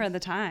 especially for the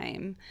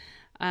time.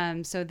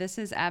 So this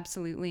is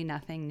absolutely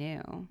nothing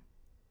new.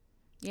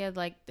 Yeah,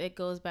 like it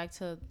goes back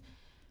to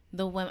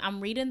the women.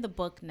 I'm reading the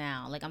book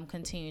now. Like I'm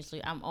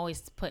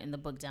always putting the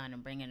book down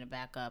and bringing it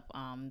back up.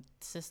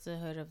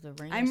 Sisterhood of the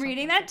Ring. I'm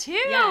reading that too.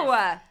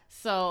 Yes.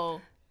 So,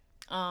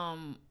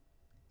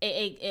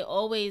 It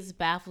always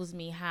baffles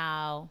me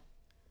how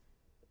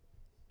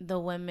the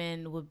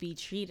women would be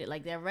treated.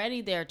 Like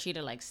they're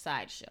treated like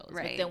sideshows.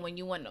 Right. But then when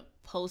you want to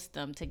post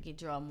them to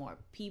draw more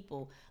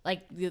people,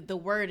 like the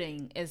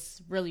wording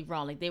is really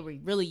wrong. Like they were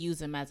really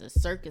using them as a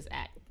circus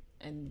act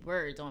and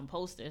words on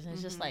posters. And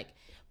it's just like,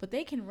 but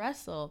they can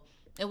wrestle.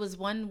 It was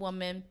one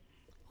woman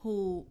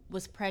who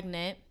was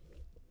pregnant,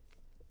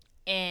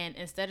 and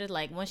instead of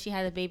like, once she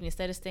had the baby,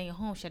 instead of staying at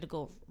home, she had to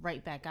go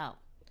right back out.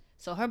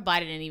 So her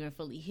body didn't even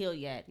fully heal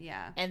yet.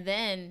 Yeah. And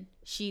then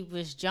she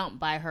was jumped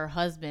by her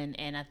husband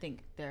and I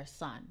think their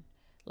son,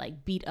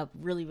 like beat up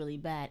really, really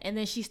bad. And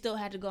then she still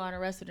had to go on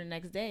and wrestle the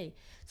next day.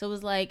 So it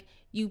was like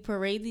you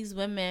parade these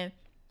women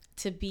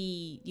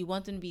you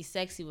want them to be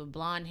sexy with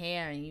blonde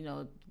hair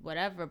and,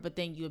 whatever, but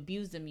then you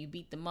abuse them, you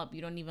beat them up.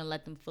 You don't even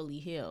let them fully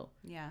heal.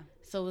 Yeah.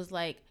 So it was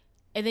like,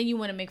 and then you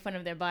want to make fun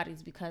of their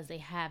bodies because they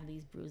have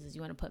these bruises.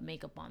 You want to put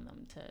makeup on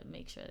them to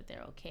make sure that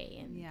they're okay.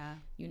 And,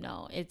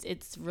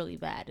 it's really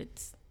bad.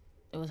 It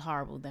was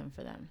horrible then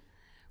for them.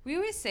 We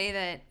always say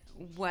that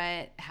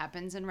what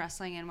happens in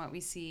wrestling and what we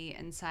see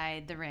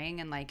inside the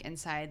ring and like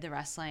inside the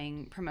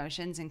wrestling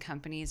promotions and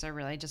companies are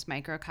really just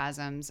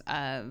microcosms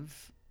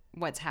of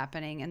what's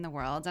happening in the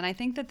world. And I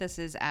think that this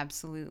is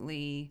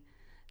absolutely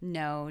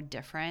no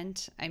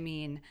different. I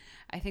mean,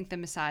 I think the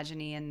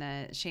misogyny and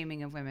the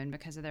shaming of women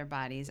because of their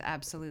bodies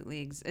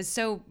absolutely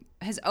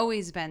has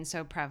always been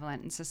so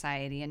prevalent in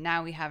society, and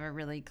now we have a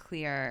really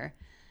clear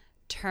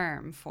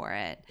term for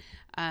it.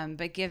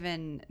 But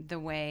given the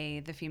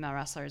way the female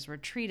wrestlers were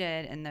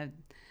treated in the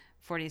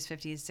 40s,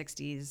 50s,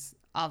 60s,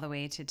 all the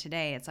way to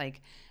today, it's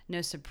like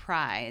no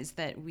surprise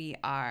that we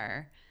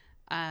are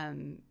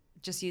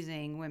just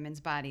using women's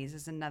bodies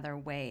as another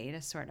way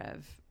to sort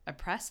of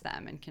oppress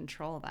them and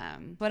control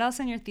them. What else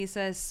in your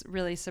thesis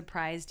really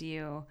surprised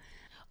you?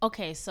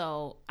 Okay,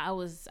 so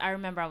I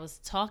remember I was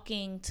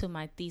talking to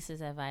my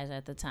thesis advisor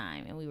at the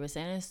time, and we were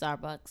sitting in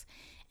Starbucks,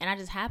 and I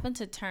just happened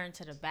to turn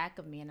to the back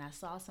of me, and I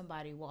saw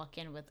somebody walk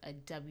in with a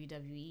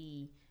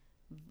WWE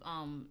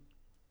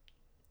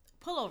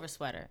pullover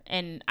sweater,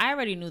 and I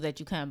already knew that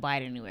you couldn't buy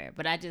it anywhere,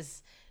 but I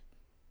just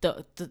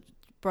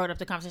brought up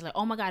the conversation like,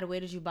 oh my God, where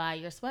did you buy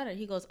your sweater?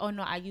 He goes, oh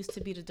no, I used to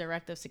be the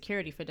director of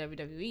security for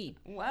WWE.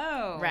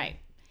 Whoa. Right.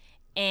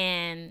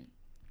 And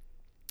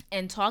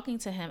talking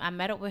to him, I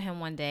met up with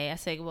him one day. I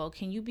said, well,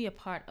 can you be a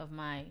part of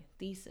my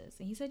thesis?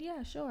 And he said,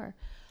 yeah, sure.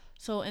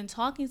 So in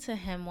talking to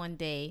him one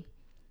day,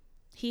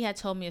 he had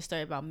told me a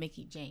story about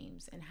Mickie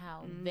James and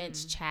how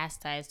Vince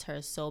chastised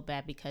her so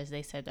bad because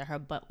they said that her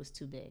butt was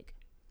too big,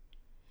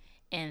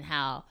 and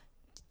how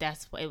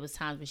that's what it was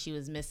times when she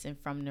was missing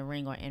from the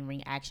ring or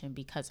in-ring action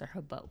because of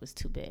her butt was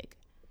too big.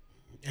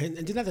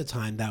 And did at the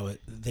time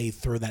they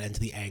throw that into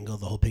the angle,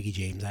 the whole Mickie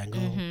James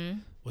angle? Mm-hmm.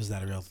 Was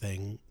that a real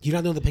thing? Do you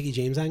not know the Mickie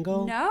James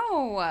angle?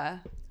 No.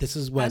 This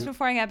is when. That was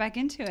before I got back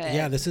into it.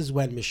 Yeah, this is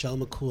when Michelle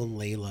McCool and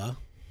Layla,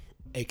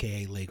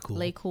 aka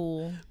Lay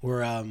Cool,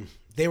 were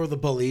they were the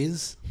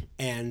bullies,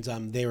 and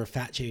they were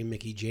fat shaming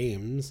Mickie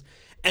James.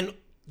 And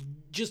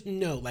just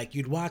know, like,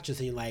 you'd watch this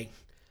and you're like,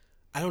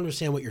 I don't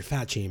understand what you're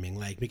fat shaming.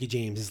 Like, Mickie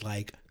James is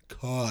like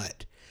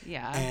cut.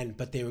 Yeah.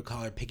 But they would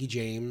call her Piggy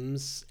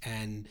James,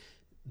 and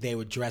they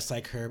would dress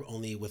like her,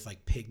 only with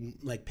like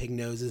pig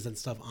noses and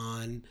stuff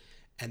on,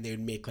 and they would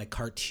make like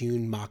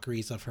cartoon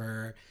mockeries of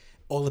her,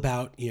 all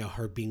about, you know,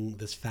 her being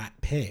this fat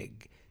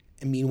pig.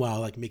 And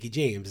meanwhile, like, Mickie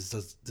James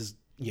is this,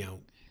 you know,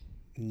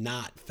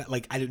 not fat.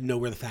 Like, I didn't know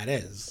where the fat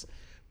is,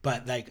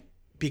 but like,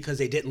 because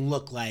they didn't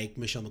look like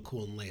Michelle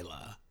McCool and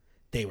Layla,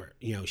 they were,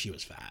 you know, she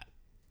was fat.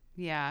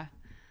 Yeah.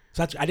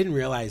 So I didn't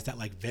realize that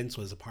like Vince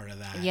was a part of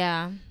that.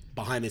 Yeah.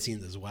 Behind the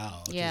scenes as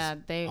well. Yeah,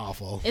 they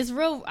awful. It's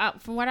real.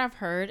 From what I've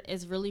heard,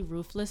 it's really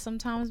ruthless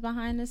sometimes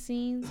behind the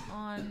scenes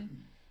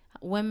on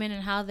women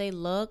and how they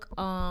look.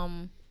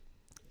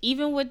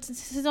 Even with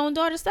his own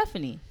daughter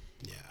Stephanie.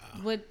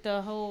 Yeah. With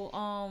the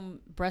whole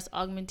breast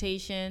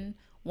augmentation.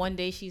 One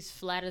day she's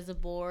flat as a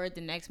board.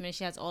 The next minute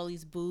she has all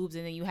these boobs,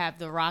 and then you have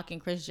The Rock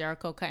and Chris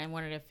Jericho cutting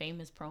one of their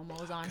famous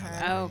promos on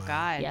her. Oh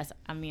God. Yes,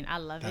 I mean I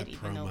love it,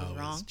 even though it was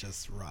wrong. Is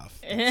just rough.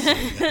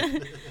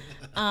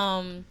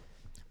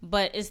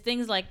 But it's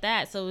things like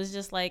that. So it's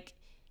just like,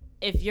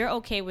 if you're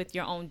okay with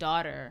your own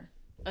daughter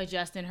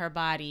adjusting her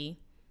body,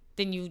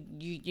 then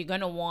you're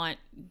gonna want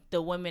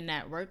the women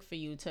that work for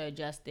you to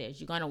adjust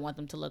theirs. You're gonna want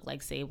them to look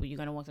like Sable. You're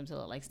gonna want them to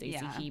look like Stacy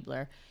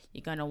Keibler.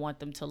 You're gonna want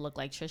them to look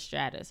like Trish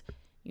Stratus.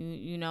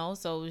 You know.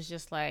 So it was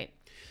just like.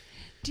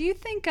 Do you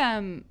think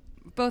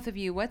both of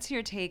you? What's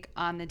your take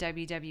on the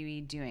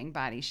WWE doing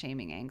body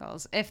shaming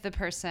angles? If the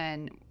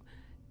person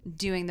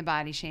doing the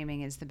body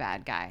shaming is the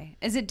bad guy,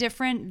 is it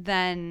different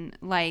than,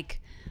 like,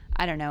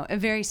 I don't know, a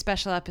very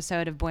special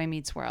episode of Boy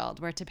Meets World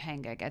where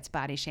Topanga gets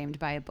body shamed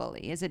by a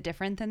bully? Is it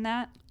different than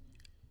that?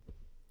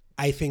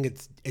 I think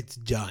it's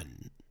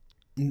done.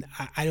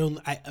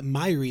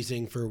 My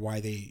reasoning for why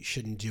they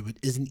shouldn't do it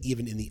isn't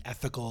even in the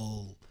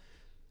ethical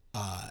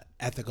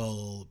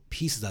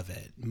pieces of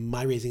it.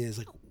 My reasoning is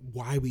like,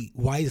 why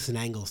is this an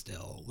angle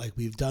still? Like,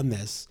 we've done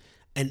this,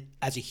 and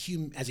as a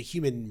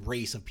human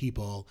race of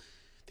people,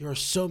 there are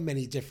so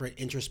many different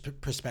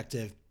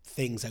perspective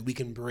things that we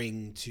can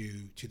bring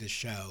to the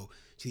show,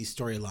 to these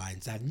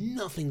storylines that have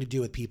nothing to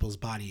do with people's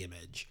body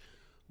image.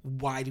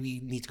 Why do we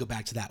need to go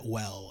back to that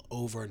well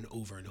over and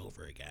over and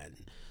over again?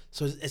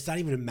 So it's not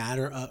even a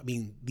matter of, I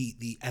mean,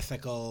 the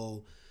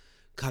ethical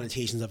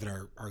connotations of it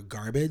are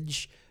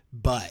garbage,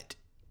 but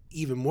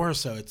even more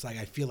so, it's like,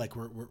 I feel like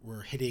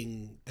we're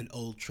hitting an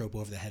old trope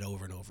over the head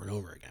over and over and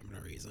over again for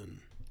no reason.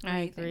 I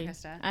agree.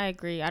 I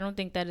agree. I don't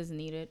think that is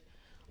needed.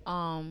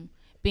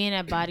 Being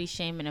at body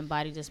shaming and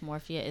body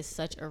dysmorphia is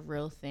such a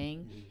real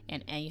thing.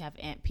 And you have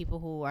people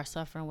who are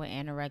suffering with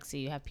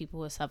anorexia. You have people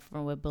who are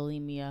suffering with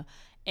bulimia.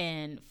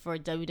 And for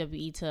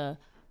WWE to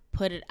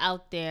put it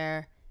out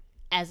there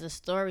as a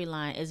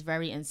storyline is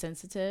very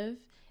insensitive.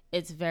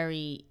 It's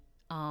very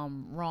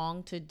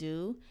wrong to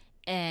do.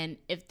 And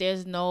if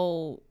there's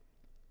no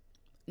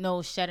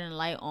shedding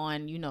light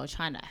on, you know,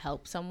 trying to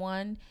help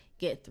someone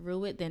get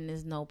through it, then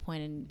there's no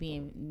point in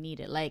being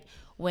needed. Like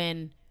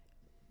when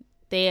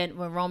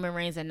Roman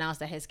Reigns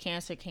announced that his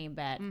cancer came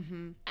back,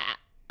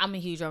 I'm a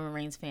huge Roman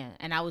Reigns fan,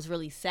 and I was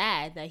really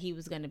sad that he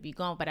was going to be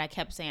gone, but I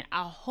kept saying,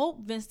 I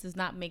hope Vince does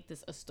not make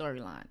this a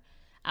storyline.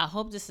 I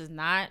hope this is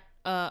not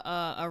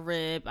a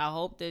rib. I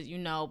hope that, you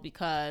know,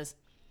 because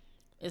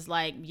it's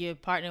like you're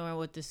partnering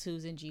with the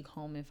Susan G.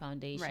 Komen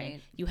Foundation.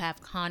 Right. You have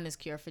Connor's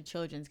Cure for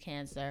children's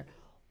cancer.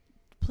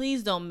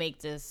 Please don't make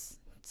this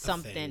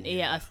something,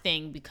 a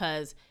thing,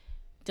 because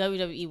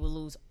WWE will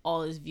lose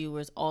all its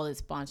viewers, all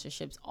its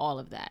sponsorships, all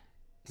of that.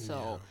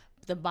 So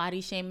the body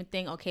shaming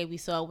thing, okay, we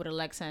saw it with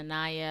Alexa and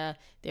Nia.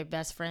 They're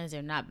best friends.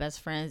 They're not best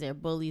friends. They're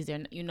bullies.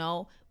 They're, you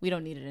know, we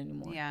don't need it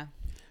anymore. Yeah.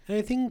 And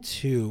I think,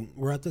 too,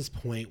 we're at this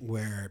point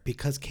where,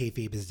 because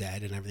kayfabe is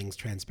dead and everything's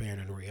transparent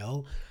and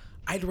real,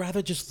 I'd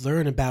rather just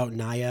learn about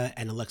Nia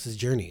and Alexa's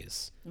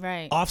journeys.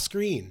 Right. Off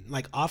screen,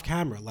 like off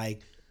camera.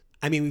 Like,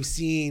 I mean, we've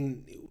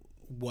seen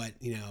what,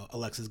 you know,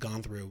 Alexa's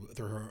gone through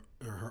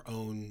her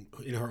own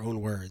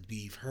words.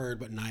 We've heard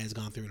what Nia's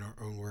gone through in her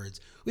own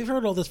words. We've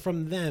heard all this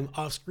from them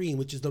off screen,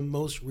 which is the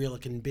most real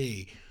it can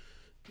be.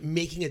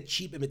 Making a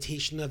cheap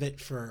imitation of it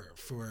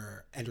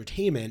for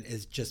entertainment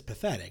is just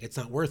pathetic. It's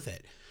not worth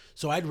it.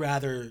 So I'd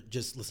rather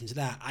just listen to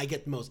that. I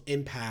get the most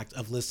impact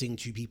of listening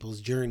to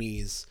people's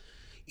journeys.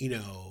 You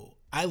know,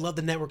 I love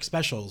the network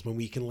specials when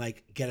we can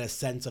like get a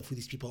sense of who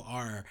these people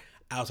are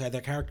outside their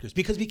characters,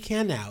 because we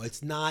can now.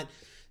 It's not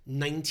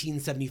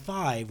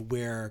 1975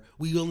 where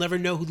we will never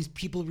know who these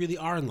people really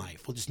are in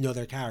life. We'll just know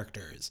their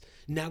characters.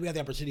 Now we have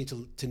the opportunity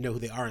to know who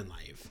they are in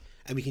life.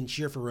 And we can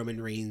cheer for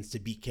Roman Reigns to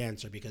beat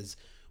cancer because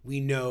we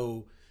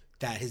know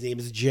that his name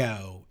is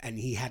Joe and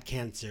he had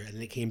cancer and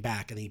then it came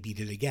back and he beat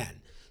it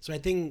again. So I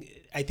think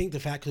the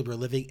fact that we're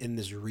living in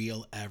this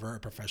real era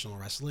of professional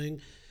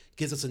wrestling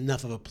gives us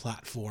enough of a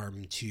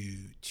platform to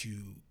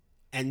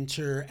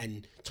enter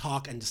and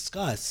talk and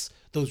discuss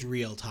those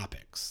real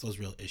topics, those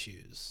real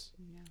issues.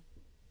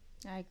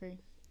 I agree.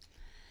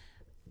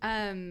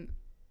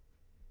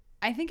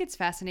 I think it's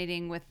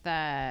fascinating with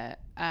the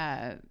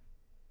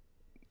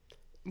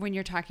when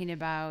you're talking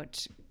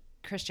about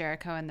Chris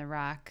Jericho and The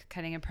Rock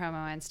cutting a promo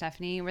on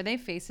Stephanie. Were they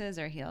faces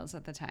or heels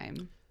at the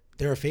time?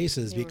 They were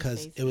faces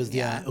because it was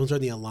it was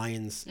during the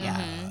Alliance,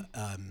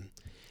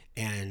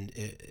 and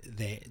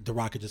The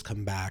Rock had just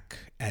come back,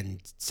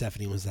 and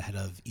Stephanie was the head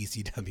of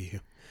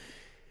ECW.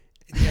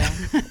 Yeah,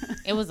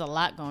 it was a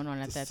lot going on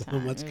at that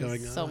time.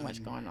 So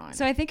much going on.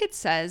 So I think it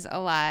says a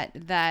lot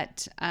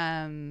that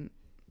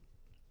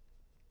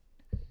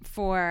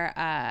for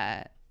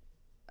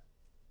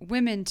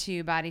women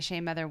to body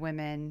shame other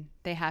women,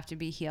 they have to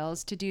be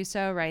heels to do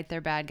so, right? They're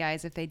bad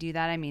guys if they do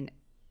that. I mean,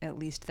 at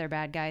least they're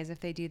bad guys if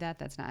they do that.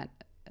 That's not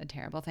a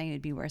terrible thing.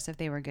 It'd be worse if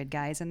they were good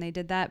guys and they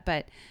did that.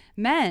 But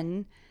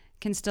men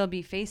can still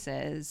be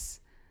faces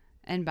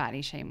and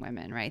body shame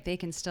women, right? They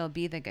can still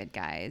be the good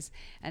guys.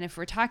 And if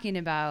we're talking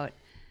about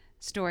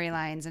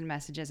storylines and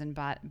messages and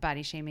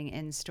body shaming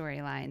in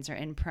storylines or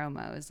in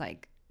promos,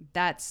 like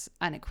that's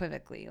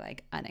unequivocally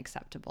like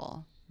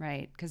unacceptable,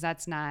 right? Because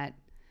that's not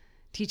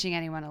teaching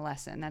anyone a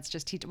lesson. That's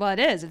just it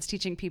is. It's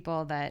teaching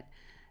people that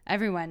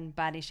everyone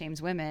body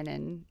shames women,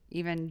 and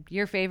even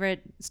your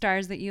favorite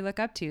stars that you look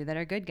up to that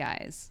are good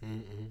guys.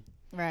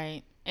 Mm-hmm.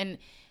 Right. And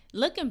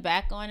looking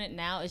back on it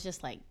now, it's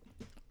just like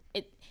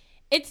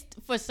it's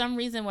for some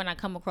reason when I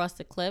come across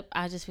the clip,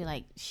 I just feel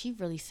like she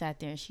really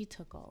sat there and she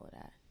took all of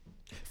that.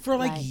 For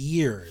like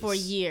years. For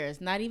years.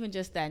 Not even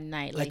just that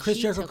night. Like Chris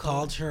Jericho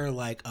called her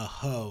like a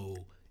hoe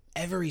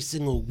every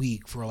single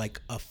week for like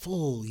a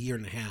full year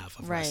and a half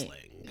of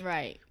wrestling.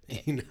 Right.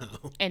 You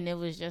know? And it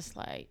was just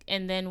like,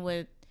 and then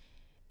with,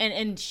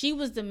 and she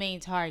was the main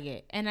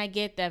target. And I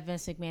get that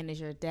Vince McMahon is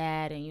your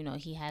dad and, you know,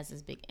 he has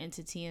this big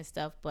entity and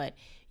stuff, but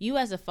you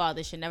as a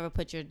father should never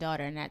put your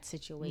daughter in that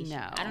situation.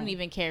 No. I don't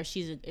even care if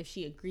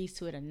she agrees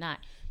to it or not.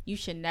 You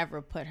should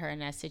never put her in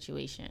that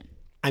situation.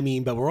 I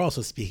mean, but we're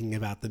also speaking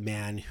about the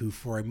man who,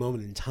 for a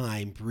moment in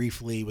time,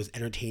 briefly was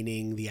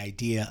entertaining the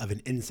idea of an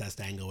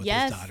incest angle with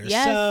his daughter.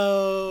 Yes.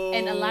 So,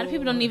 and a lot of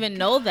people don't even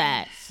know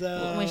that.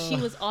 So, when she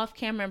was off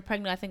camera and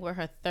pregnant, I think with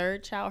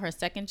her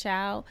second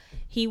child,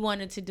 he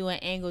wanted to do an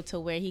angle to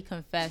where he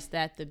confessed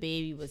that the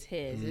baby was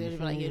his. Mm-hmm. It would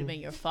be like, it would have been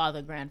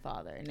your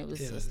grandfather. And it was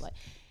just like,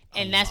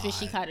 and that's where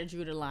she kind of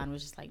drew the line,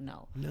 was just like,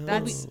 no.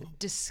 That's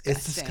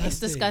disgusting. It's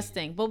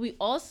disgusting. But we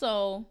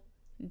also,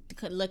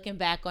 looking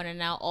back on it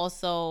now,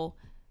 also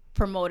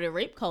promoted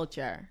rape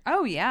culture.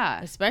 Oh yeah,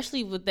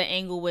 especially with the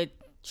angle with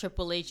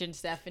Triple H and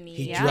Stephanie.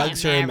 He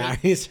drugs her and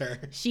marries her.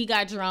 She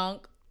got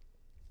drunk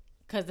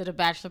because of the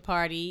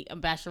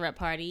bachelorette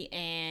party,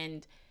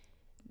 and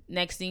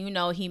next thing you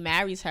know, he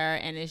marries her,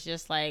 and it's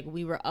just like,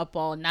 we were up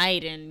all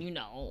night and, you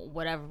know,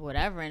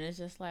 whatever, and it's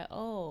just like,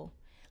 oh,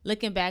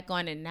 looking back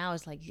on it now,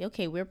 it's like,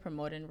 okay, we're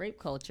promoting rape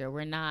culture.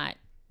 We're not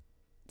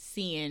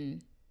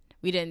seeing.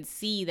 We didn't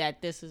see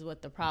that this is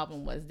what the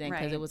problem was then,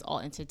 because it was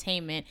all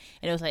entertainment.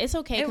 And it was like, it's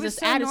okay because it's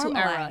so Attitude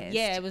normalized. Era.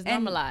 Yeah, it was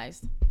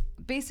normalized.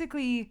 And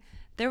basically,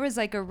 there was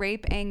like a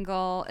rape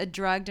angle, a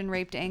drugged and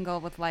raped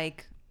angle with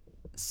like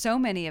so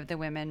many of the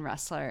women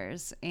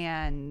wrestlers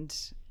and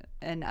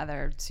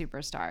other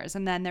superstars.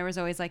 And then there was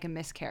always like a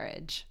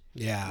miscarriage.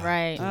 Yeah.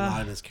 Right. A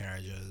lot of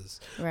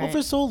miscarriages. Right. Well,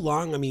 for so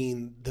long, I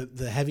mean,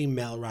 the heavy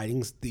male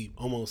writing, the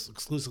almost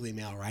exclusively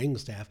male writing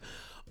staff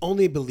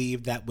only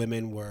believed that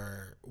women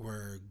were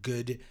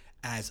good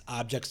as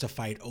objects to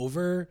fight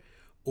over,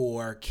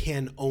 or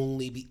can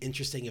only be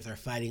interesting if they're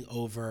fighting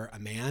over a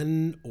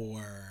man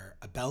or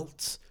a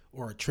belt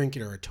or a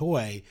trinket or a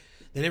toy.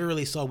 They never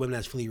really saw women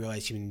as fully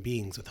realized human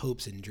beings with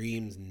hopes and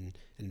dreams and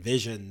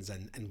visions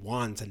and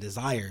wants and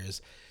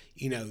desires.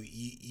 You know,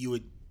 you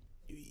would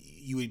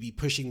be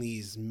pushing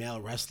these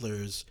male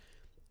wrestlers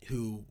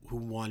who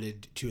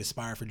wanted to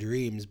aspire for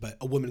dreams, but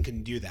a woman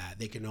couldn't do that.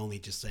 They can only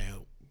just say,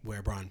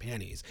 wear bra and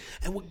panties.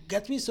 And what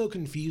gets me so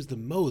confused the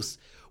most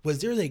was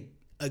there's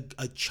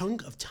a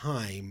chunk of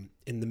time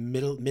in the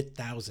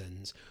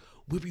mid-thousands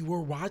where we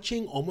were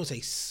watching almost a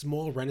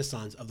small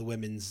renaissance of the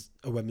women's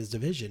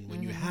division,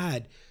 when you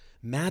had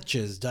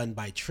matches done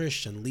by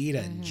Trish and Lita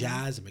and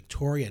Jazz and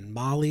Victoria and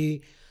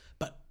Molly.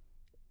 But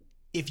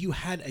if you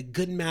had a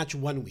good match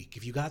one week,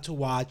 if you got to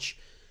watch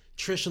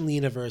Trish and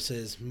Lita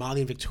versus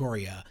Molly and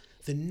Victoria,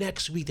 the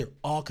next week they're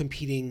all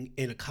competing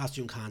in a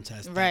costume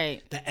contest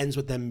that ends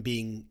with them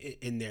being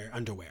in their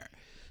underwear.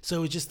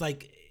 So it's just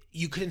like,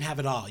 you couldn't have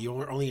it all. You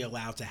were only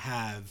allowed to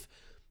have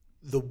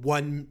the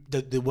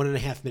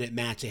 1.5 minute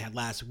match they had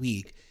last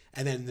week,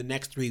 and then the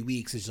next 3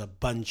 weeks is a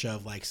bunch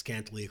of like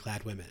scantily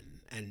clad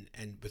women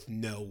and with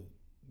no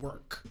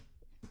work.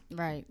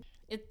 Right.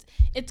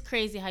 It's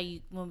crazy how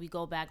when we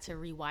go back to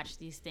rewatch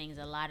these things,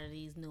 a lot of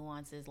these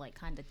nuances like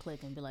kind of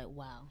click and be like,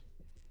 wow,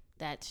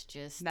 that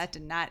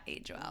did not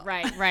age well.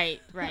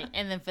 Right.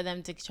 And then for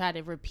them to try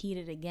to repeat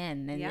it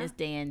again in this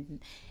day and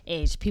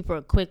age, people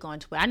are quick on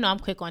Twitter. I know I'm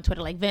quick on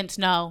Twitter. Like, Vince,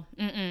 no.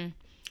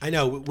 I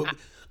know.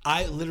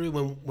 I literally,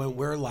 when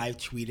we're live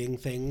tweeting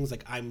things,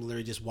 like I'm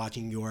literally just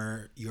watching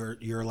your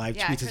live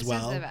tweets Chris as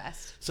well. is the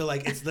best. So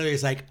like it's literally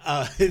like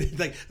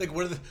like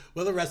what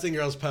are the wrestling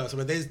girls post? I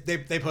mean,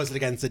 they posted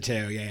against it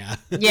too. Yeah.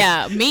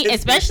 Yeah, me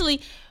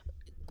especially.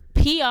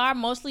 PR,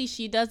 mostly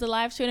she does the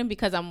live tweeting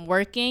because I'm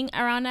working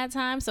around that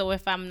time. So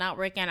if I'm not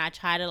working and I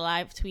try to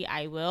live tweet,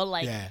 I will.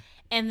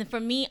 And for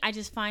me, I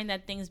just find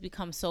that things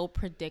become so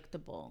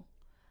predictable.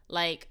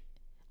 Like,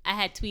 I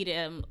had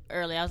tweeted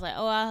earlier. I was like,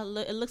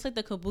 it looks like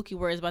the Kabuki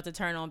word is about to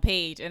turn on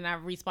Paige. And I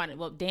responded,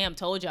 well, damn,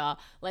 told y'all.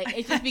 Like,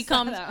 it just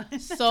becomes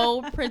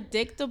so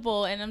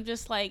predictable. And I'm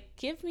just like,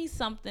 give me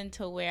something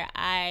to where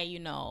I,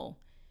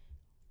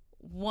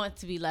 want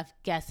to be left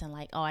guessing,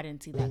 like, I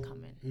didn't see that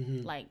coming.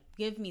 Mm-hmm. Like,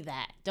 give me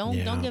that.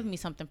 Don't give me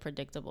something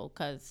predictable,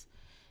 because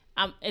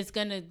it's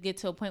gonna get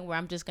to a point where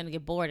I'm just gonna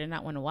get bored and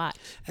not want to watch.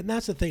 And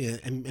that's the thing.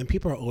 And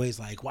people are always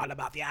like, what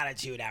about the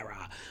Attitude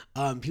Era?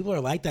 People are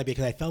like that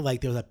because I felt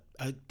like there was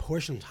a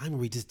portion of time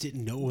where we just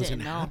didn't know what was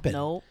gonna happen.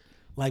 Nope.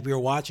 Like, we were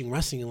watching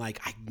wrestling and like,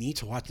 I need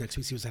to watch next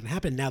week, see what's gonna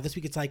happen. Now this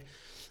week it's like,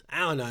 I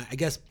don't know. I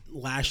guess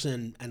Lashley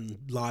and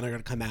Lana are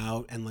going to come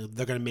out and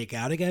they're going to make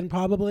out again,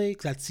 probably.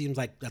 Because that seems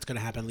like that's going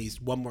to happen at least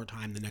one more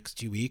time the next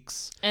 2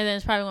 weeks. And then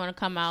it's probably going to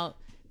come out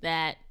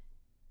that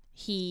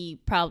he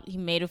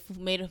made her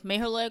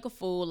look like a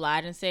fool,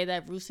 lied and say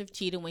that Rusev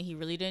cheated when he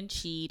really didn't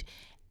cheat.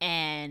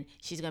 And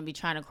she's going to be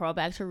trying to crawl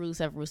back to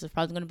Rusev. Rusev's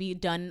probably going to be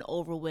done and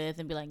over with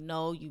and be like,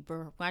 no, you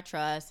broke my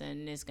trust.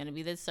 And it's going to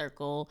be this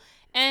circle.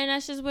 And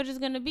that's just what it's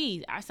going to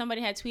be.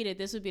 Somebody had tweeted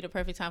this would be the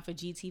perfect time for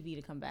GTV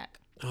to come back.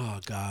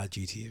 Oh, God,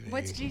 GTV.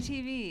 What's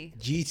GTV?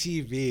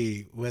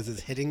 GTV was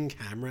this hidden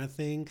camera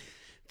thing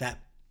that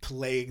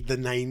plagued the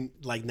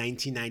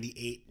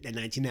 1998 and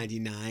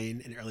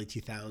 1999 and early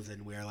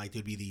 2000, where like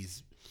there'd be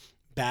these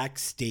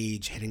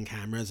backstage hidden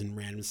cameras in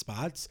random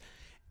spots,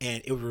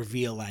 and it would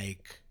reveal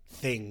like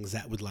things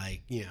that would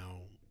like,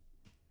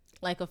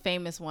 like a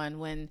famous one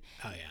when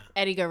oh yeah,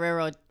 Eddie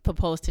Guerrero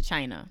proposed to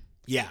Chyna.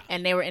 Yeah.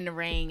 And they were in the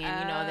ring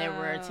and, they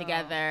were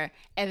together.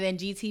 And then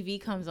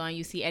GTV comes on.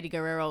 You see Eddie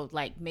Guerrero,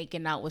 like,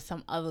 making out with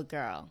some other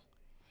girl.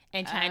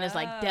 And Chyna's,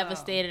 like,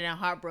 devastated and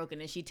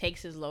heartbroken. And she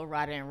takes his low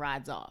rider and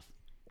rides off.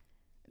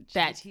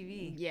 That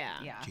GTV. Yeah.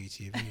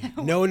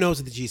 GTV. No one knows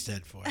what the G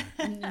stood for.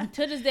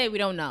 To this day, we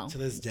don't know. To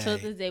this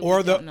day,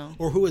 we don't know.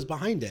 Or who was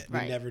behind it.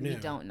 Right. We never knew. We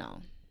don't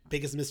know.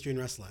 Biggest mystery in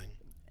wrestling.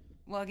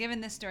 Well,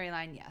 given this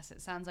storyline, yes,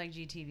 it sounds like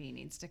GTV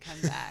needs to come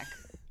back.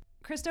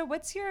 Krista,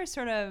 what's your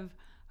sort of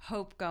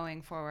hope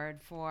going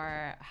forward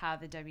for how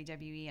the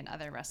WWE and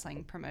other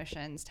wrestling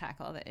promotions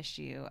tackle the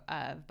issue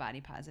of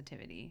body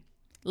positivity?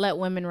 Let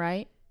women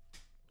write.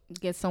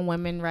 Get some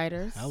women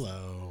writers.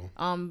 Hello.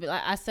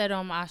 I said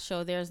on my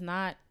show, there's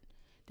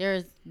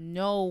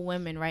no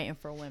women writing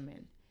for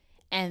women.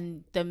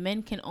 And the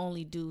men can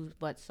only do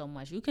but so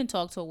much. You can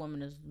talk to a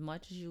woman as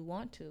much as you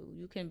want to.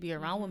 You can be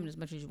around women as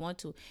much as you want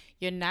to.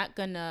 You're not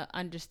going to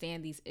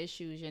understand these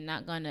issues. You're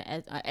not going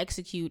to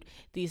execute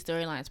these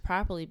storylines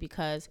properly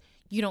because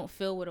you don't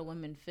feel what a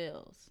woman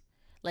feels.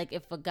 Like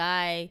if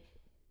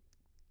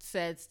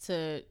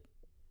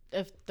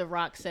if The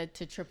Rock said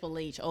to Triple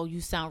H, oh, you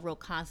sound real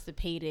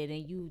constipated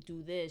and you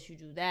do this, you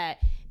do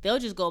that, they'll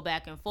just go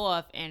back and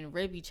forth and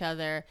rib each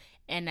other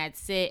and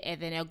that's it.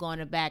 And then they'll go in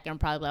the back and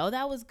probably like, oh,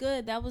 that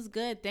was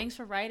good. Thanks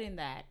for writing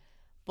that.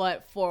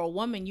 But for a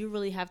woman, you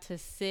really have to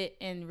sit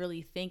and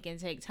really think and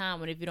take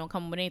time. And if you don't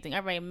come up with anything,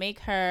 all right, make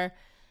her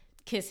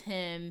kiss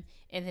him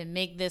and then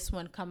make this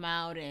one come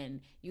out.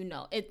 And,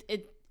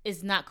 it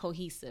is not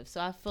cohesive.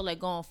 So I feel like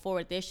going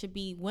forward, there should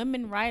be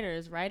women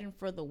writers writing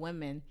for the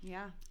women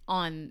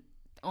on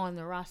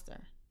the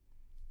roster.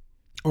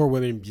 Or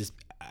women just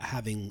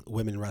having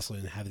women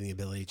wrestling and having the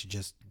ability to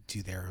just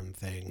do their own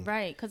thing.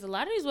 Right, because a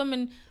lot of these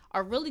women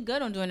are really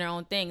good on doing their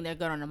own thing. They're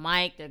good on the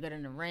mic. They're good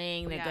in the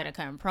ring. They're good at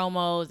cutting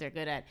promos.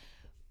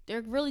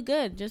 They're really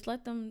good. Just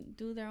let them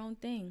do their own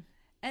thing.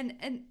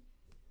 And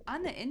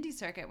on the indie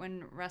circuit,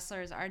 when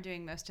wrestlers are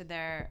doing most of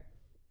their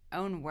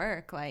own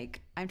work,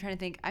 like I'm trying to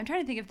think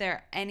if there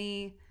are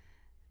any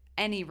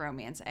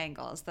romance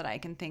angles that I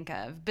can think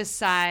of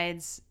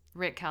besides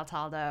Rick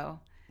Cataldo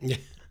and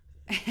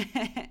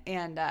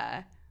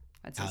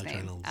what's his name?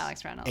 Reynolds.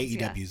 Alex Reynolds.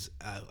 AEW's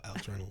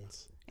Alex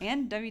Reynolds.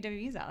 And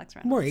WWE's Alex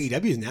Reynolds. More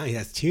AEW's now. He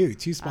has two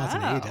spots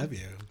in AEW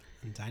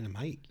and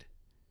Dynamite.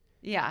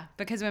 Yeah,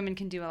 because women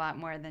can do a lot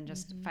more than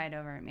just fight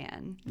over a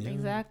man. Yeah.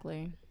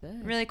 Exactly.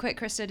 Good. Really quick,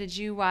 Krista, did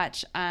you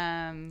watch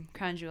Crown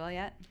Jewel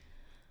yet?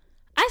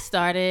 I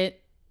started,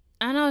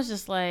 and I was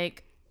just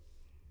like,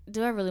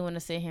 do I really want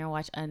to sit here and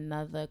watch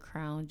another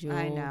Crown Jewel?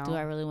 I know. Do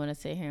I really want to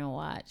sit here and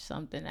watch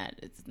something that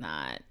it's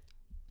not?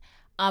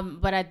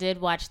 But I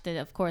did watch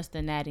the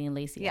Natty and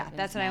Lacey. Yeah, Evans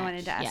that's what match. I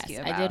wanted to ask you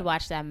about. I did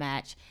watch that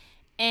match,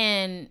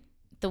 and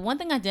The one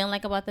thing I didn't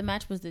like about the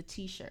match was the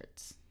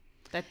t-shirts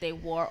that they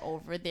wore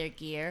over their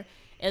gear.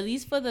 At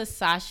least for the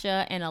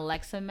Sasha and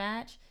Alexa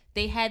match,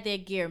 they had their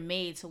gear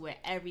made to where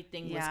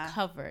everything was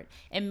covered.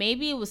 And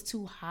maybe it was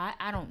too hot.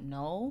 I don't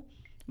know.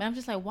 But I'm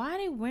just like, why are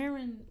they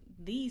wearing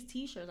these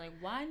t-shirts? Like,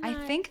 why not?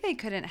 I think they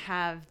couldn't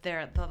have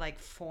the like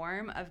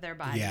form of their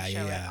body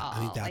show at all. I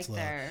think that's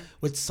like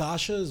what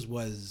Sasha's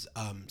was.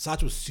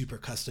 Sasha was super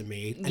custom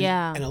made. And,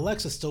 and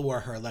Alexa still wore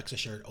her Alexa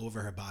shirt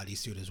over her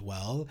bodysuit as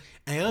well.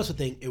 And I also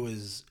think it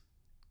was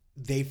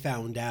they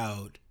found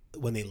out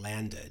when they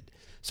landed.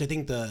 So I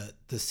think the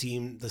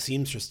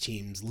seamstress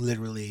teams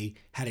literally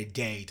had a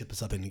day to put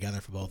something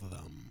together for both of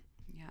them.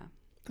 Yeah.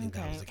 I think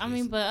that was the case. I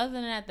mean, but other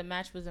than that, the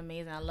match was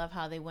amazing. I love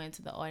how they went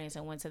to the audience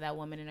and went to that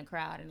woman in the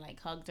crowd and like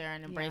hugged her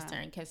and embraced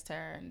her and kissed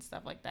her and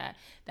stuff like that.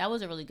 That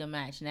was a really good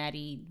match.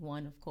 Natty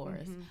won, of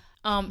course.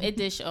 It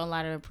did show a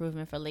lot of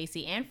improvement for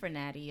Lacey and for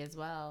Natty as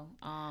well.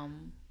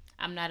 I'm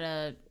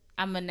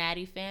a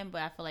Natty fan,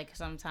 but I feel like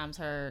sometimes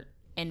her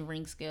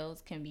in-ring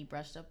skills can be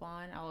brushed up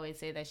on. I always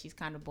say that she's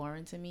kind of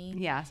boring to me.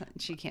 Yeah,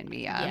 she can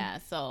be. Yeah.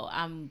 So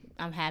I'm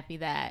happy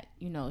that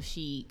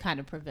she kind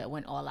of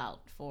went all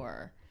out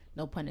for,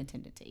 no pun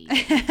intended to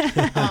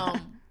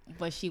eat.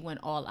 But she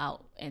went all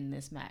out in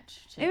this match.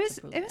 It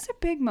was a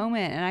big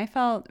moment, and I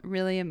felt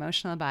really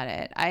emotional about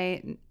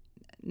it.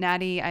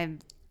 Natty, I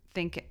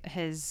think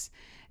is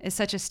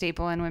such a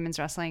staple in women's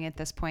wrestling at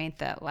this point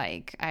that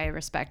like I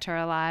respect her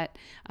a lot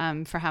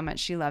for how much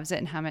she loves it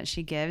and how much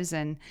she gives.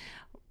 And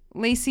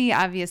Lacey,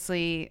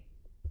 obviously,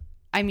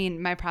 I mean,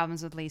 my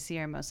problems with Lacey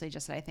are mostly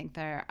just that I think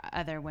there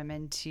are other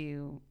women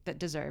that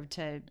deserve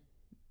to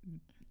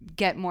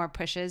get more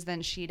pushes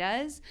than she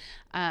does.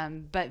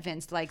 But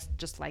Vince likes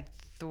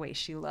the way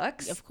she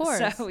looks. Of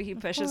course. So he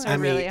pushes her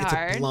really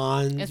hard.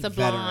 It's a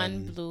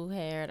blonde,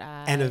 blue-haired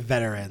eye. And a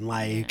veteran.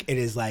 Like, it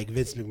is like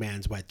Vince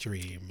McMahon's wet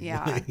dream.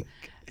 Yeah.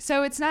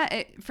 So it's not,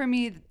 for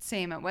me,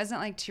 same. It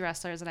wasn't like two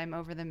wrestlers that I'm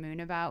over the moon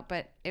about,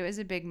 but it was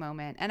a big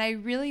moment. And I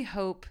really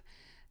hope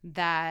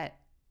that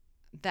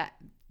the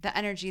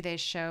energy they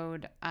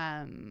showed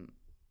on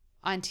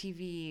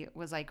TV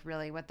was like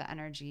really what the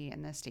energy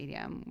in the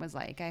stadium was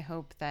like. I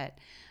hope that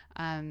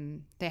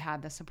they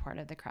had the support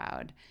of the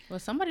crowd. Well,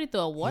 somebody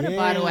threw a water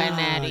bottle at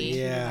Natty.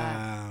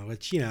 Yeah,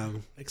 which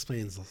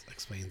explains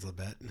a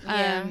bit.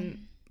 Yeah.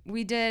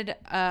 We did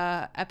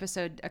a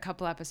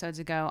couple episodes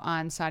ago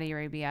on Saudi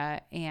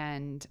Arabia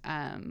and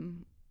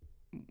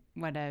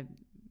what a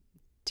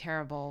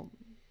terrible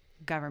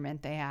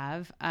government they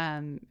have,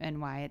 and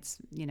why it's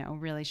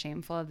really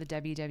shameful of the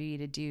WWE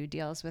to do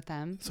deals with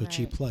them. So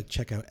cheap plug,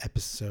 check out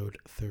episode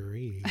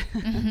 3 of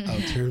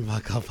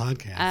Turnbuckle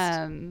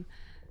Podcast.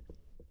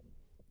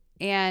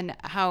 And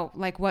how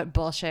what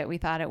bullshit we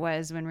thought it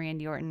was when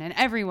Randy Orton and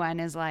everyone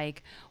is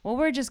like, well,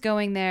 we're just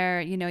going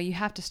there, you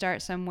have to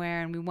start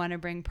somewhere and we want to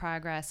bring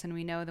progress and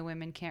we know the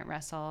women can't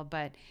wrestle,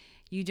 but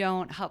you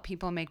don't help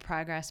people make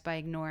progress by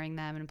ignoring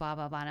them and blah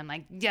blah blah. And I'm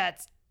like, yeah,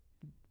 it's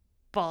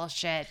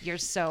bullshit.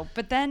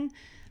 But then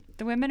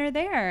the women are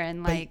there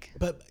and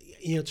but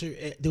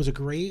there was a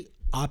great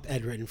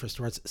op-ed written for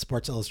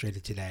Sports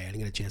Illustrated today. I didn't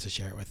get a chance to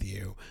share it with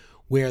you,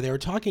 where they were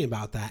talking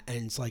about that,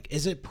 and it's like,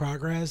 is it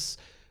progress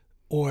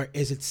or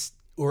is it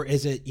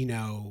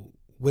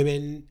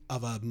women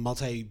of a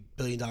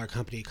multi-billion-dollar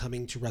company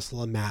coming to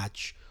wrestle a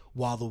match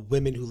while the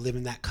women who live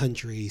in that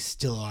country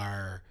still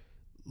are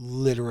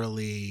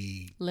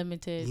literally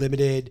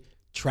limited,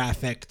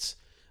 trafficked,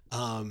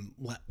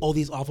 all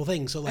these awful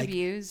things. So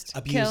abused,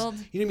 killed. You know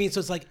what I mean?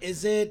 So it's like,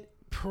 is it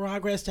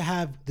progress to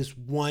have this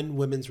one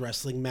women's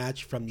wrestling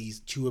match from these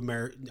two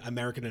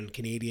American and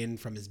Canadian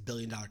from this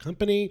billion-dollar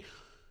company?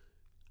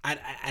 I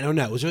don't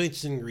know. It was really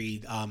interesting to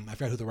read. I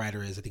forgot who the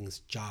writer is. I think it's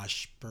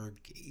Josh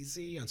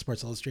Bergese on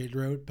Sports Illustrated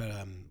wrote, but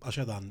I'll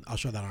show that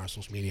on our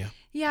social media.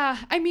 Yeah,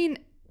 I mean,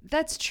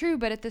 that's true,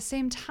 but at the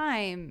same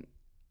time,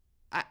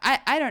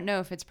 I don't know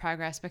if it's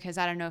progress because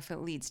I don't know if it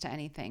leads to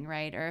anything,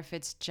 right? Or if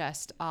it's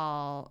just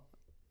all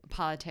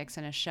politics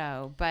and a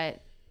show.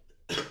 But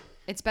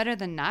it's better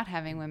than not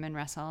having women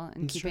wrestle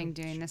and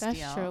doing this deal.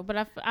 That's true.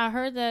 But I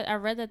read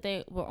that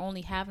they were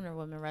only having a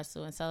women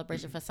wrestle in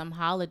celebration for some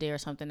holiday or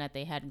something that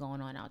they had going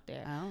on out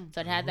there. Oh.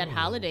 So had that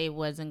holiday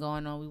wasn't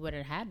going on, we would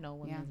have had no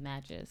women's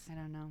matches. I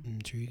don't know.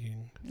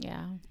 Intriguing.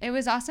 Yeah. It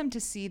was awesome to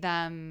see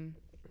them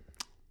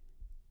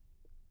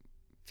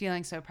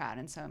feeling so proud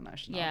and so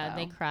emotional. Yeah,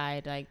 they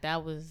cried. Like,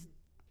 that was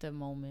the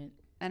moment.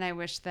 And I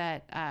wish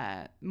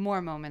that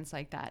more moments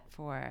like that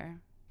for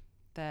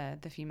the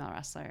female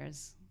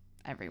wrestlers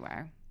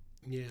everywhere.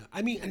 Yeah,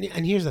 I mean,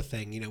 and here's the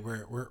thing.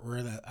 We're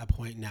at a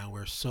point now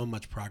where so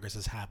much progress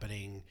is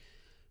happening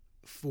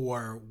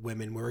for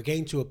women. We're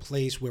getting to a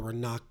place where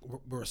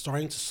we're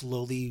starting to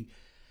slowly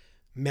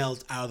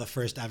melt out of the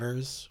first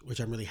evers, which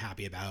I'm really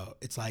happy about.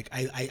 It's like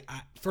I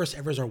first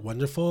evers are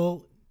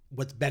wonderful.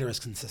 What's better is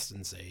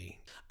consistency.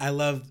 I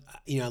love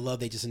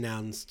they just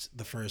announced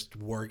the first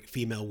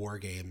female War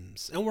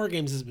Games. And War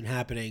Games has been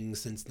happening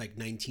since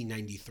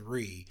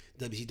 1993,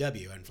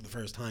 WCW. And for the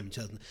first time,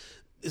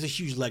 there's a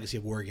huge legacy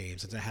of War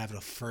Games. And to have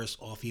the first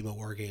all-female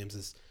War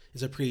Games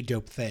is a pretty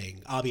dope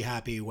thing. I'll be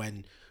happy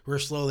when we're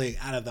slowly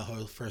out of the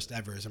whole first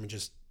evers. I mean,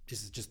 this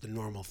is just the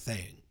normal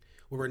thing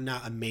where we're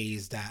not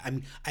amazed at. I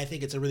mean, I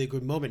think it's a really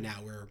good moment now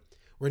where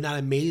we're not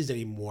amazed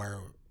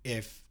anymore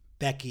if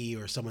Becky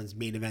or someone's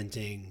main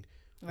eventing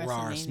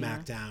Raw or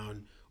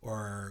SmackDown,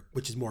 or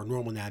which is more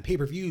normal now,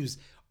 pay-per-views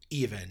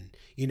even,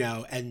 you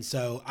know. And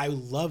so I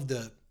love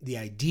the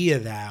idea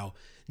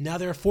now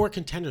there are 4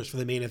 contenders for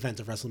the main event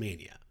of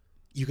WrestleMania.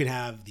 You can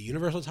have the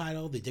Universal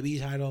title, the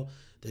WWE title,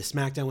 the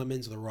SmackDown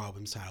Women's, or the Raw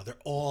Women's title. They're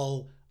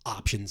all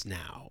options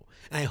now.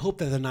 And I hope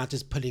that they're not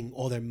just putting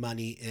all their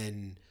money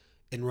in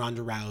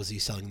Ronda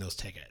Rousey selling those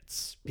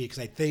tickets, because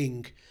I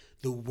think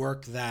the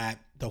work that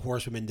the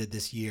Horsewomen did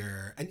this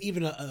year, and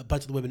even a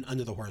bunch of the women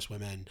under the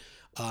Horsewomen,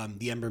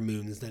 the Ember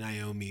Moons, the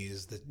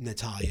Naomis, the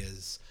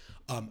Natalias,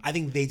 I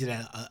think they did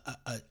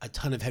a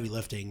ton of heavy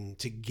lifting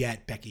to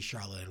get Becky,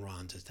 Charlotte, and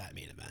Ronda to that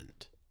main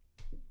event.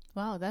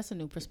 Wow, that's a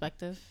new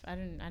perspective. I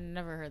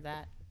never heard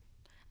that.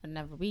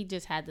 We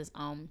just had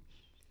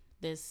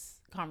this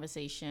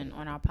conversation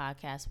on our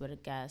podcast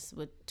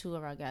with 2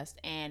 of our guests,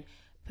 and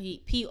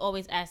Pete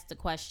always asks the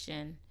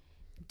question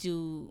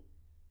to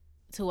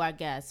our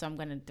guests, so I'm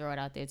going to throw it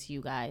out there to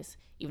you guys,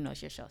 even though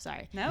it's your show.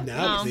 Sorry. No,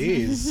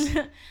 please.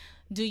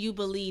 Do you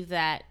believe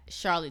that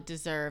Charlotte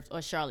deserved,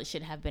 or Charlotte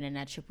should have been in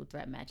that triple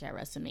threat match at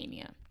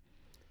WrestleMania?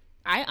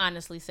 I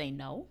honestly say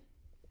no.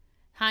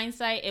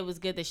 Hindsight, it was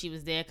good that she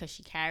was there because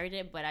she carried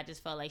it, but I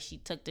just felt like she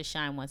took the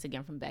shine once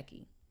again from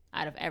Becky.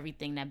 Out of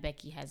everything that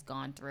Becky has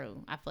gone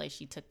through, I feel like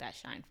she took that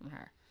shine from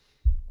her.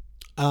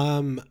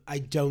 I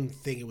don't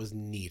think it was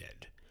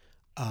needed.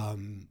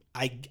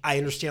 I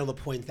understand the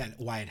point that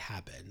why it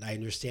happened. I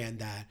understand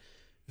that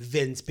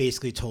Vince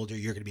basically told her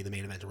you're going to be the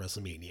main event of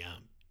WrestleMania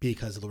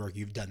because of the work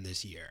you've done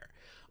this year.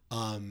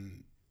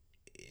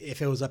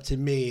 If it was up to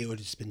me, it would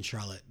have just been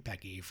Charlotte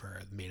Becky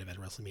for the main event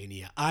of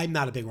WrestleMania. I'm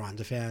not a big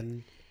Ronda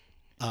fan.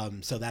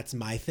 So that's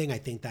my thing. I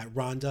think that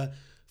Ronda,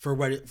 for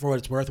what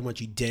it's worth and what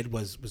she did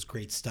was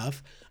great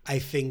stuff. I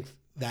think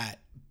that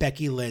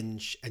Becky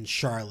Lynch and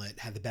Charlotte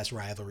had the best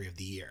rivalry of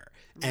the year.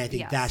 And I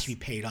think that should be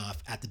paid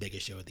off at the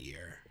biggest show of the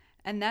year.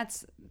 And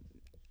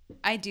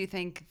I do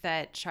think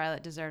that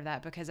Charlotte deserved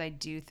that, because I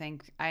do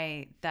think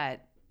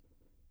that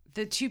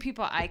the 2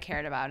 people I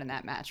cared about in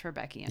that match were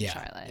Becky and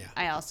Charlotte. Yeah.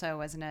 I also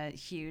wasn't a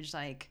huge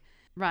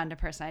Ronda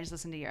person. I just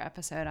listened to your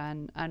episode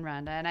on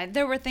Ronda, and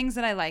there were things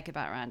that I like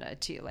about Ronda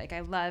too. Like,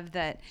 I love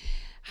that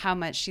how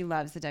much she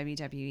loves the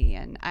WWE,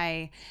 and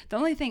the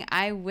only thing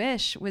I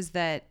wish was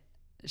that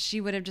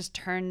she would have just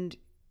turned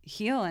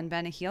heel and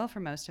been a heel for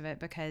most of it,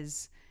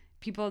 because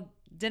people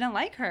didn't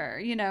like her,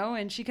 you know,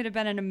 and she could have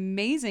been an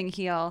amazing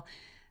heel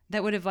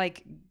that would have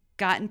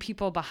gotten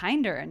people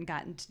behind her and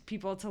gotten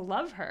people to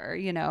love her,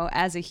 you know,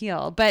 as a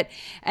heel. But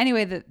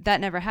anyway, that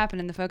never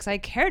happened. And the folks I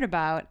cared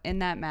about in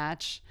that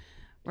match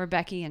were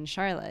Becky and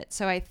Charlotte.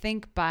 So I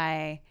think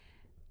by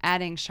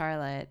adding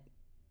Charlotte,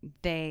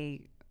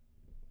 they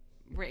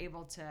were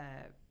able to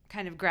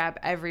kind of grab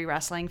every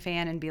wrestling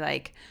fan and be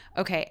like,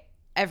 okay,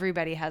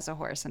 everybody has a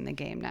horse in the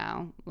game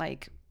now.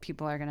 Like,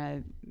 people are going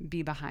to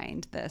be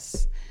behind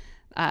this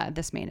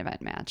main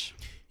event match.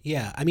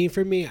 Yeah, I mean,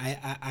 for me,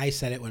 I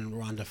said it when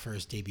Ronda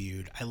first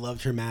debuted. I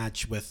loved her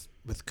match with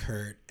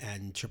Kurt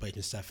and Triple H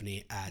and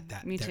Stephanie at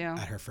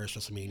her first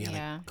WrestleMania.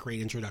 Yeah. Great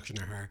introduction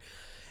to her.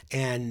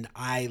 And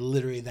I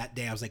literally that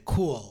day I was like,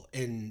 cool.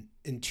 In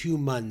 2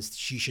 months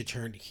she should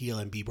turn heel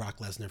and be Brock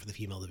Lesnar for the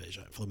female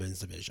division, for the women's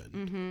division.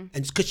 Mm-hmm.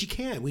 And because she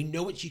can, we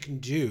know what she can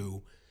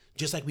do,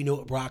 just like we know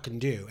what Brock can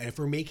do. And if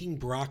we're making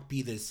Brock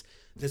be this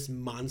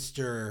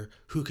monster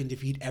who can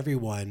defeat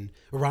everyone,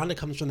 Ronda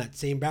comes from that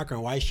same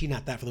background. Why is she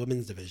not that for the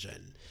women's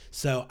division?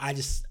 So I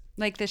just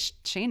like this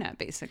Shayna,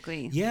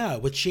 basically. Yeah,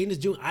 what Shayna's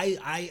doing,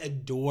 I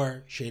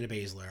adore Shayna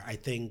Baszler. I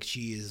think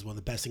she is one of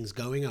the best things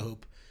going.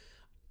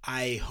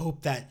 I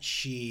hope that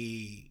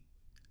she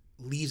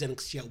leaves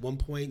NXT at one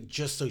point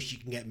just so she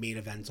can get main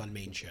events on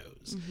main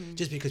shows. Mm-hmm.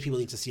 Just because people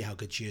need to see how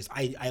good she is.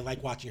 I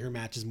like watching her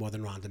matches more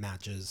than Ronda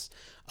matches.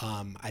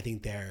 I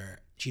think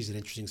she's an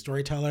interesting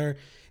storyteller,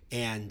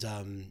 and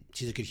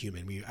she's a good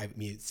human.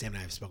 Sam and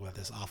I have spoken about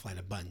this offline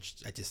a bunch.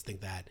 I just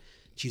think that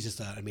she's just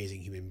an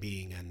amazing human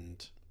being,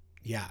 and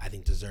yeah, I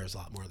think deserves a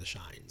lot more of the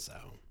shine. So,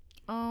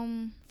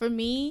 for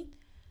me,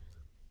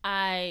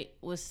 I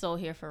was so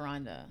here for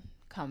Ronda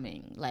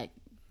coming.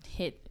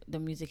 The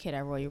music hit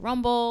at Royal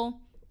Rumble.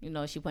 You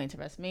know, she played to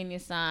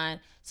WrestleMania sign.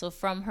 So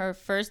from her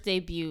first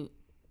debut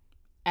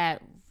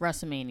at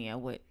WrestleMania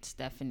with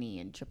Stephanie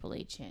and Triple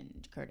H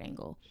and Kurt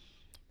Angle,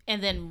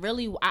 and then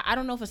really, I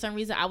don't know, for some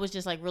reason I was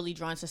just really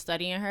drawn to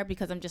studying her,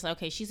 because I'm just like,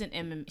 okay, she's an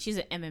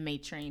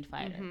MMA trained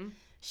fighter. Mm-hmm.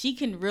 She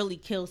can really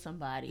kill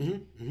somebody.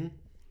 Mm-hmm. Mm-hmm.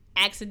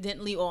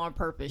 Accidentally or on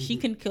purpose. Mm-hmm. She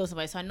can kill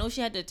somebody. So I know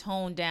she had to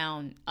tone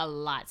down a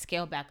lot,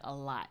 scale back a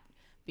lot,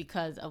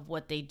 because of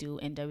what they do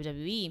in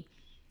WWE.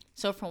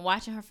 So from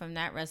watching her from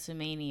that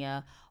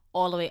WrestleMania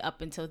all the way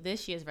up until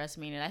this year's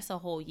WrestleMania, that's a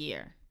whole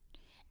year.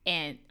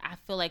 And I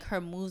feel like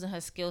her moves and her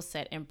skill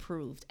set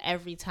improved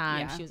every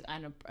time she was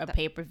on a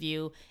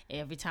pay-per-view,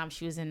 every time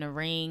she was in the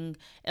ring.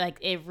 Like,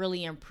 it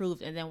really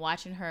improved. And then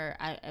watching her,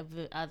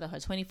 either her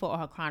 24 or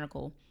her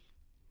Chronicle,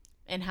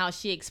 and how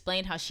she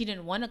explained how she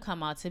didn't want to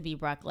come out to be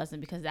Brock Lesnar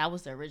because that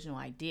was the original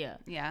idea.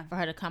 Yeah. For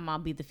her to come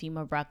out, be the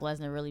female Brock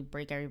Lesnar, really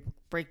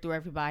break through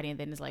everybody. And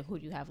then it's like, who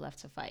do you have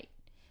left to fight?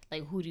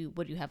 Like, what do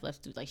you have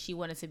left to do? Like, she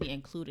wanted to be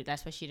included.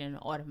 That's why she didn't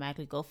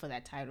automatically go for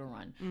that title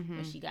run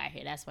when she got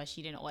here. That's why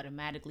she didn't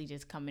automatically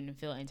just come in and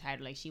feel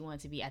entitled. Like, she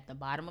wanted to be at the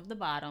bottom of the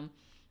bottom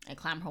and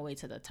climb her way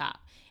to the top.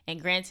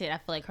 And granted, I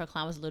feel like her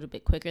climb was a little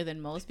bit quicker than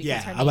most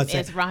because her name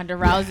is Ronda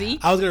Rousey.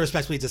 Yeah, I was going to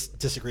respectfully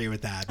disagree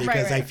with that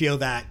because I feel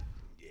that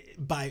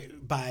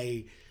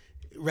by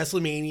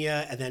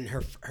WrestleMania and then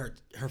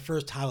her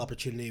first title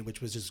opportunity,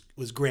 which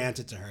was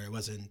granted to her, it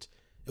wasn't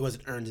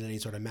earned in any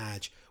sort of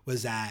match,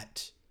 was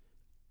at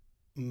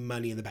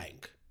Money in the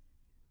Bank,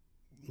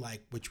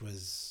 like, which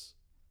was,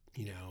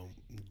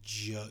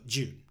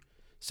 June.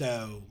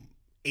 So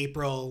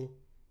April,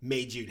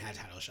 May, June had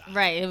title shot.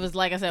 Right. It was,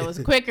 like I said, it was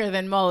quicker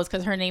than most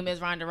because her name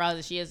is Ronda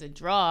Rousey. She is a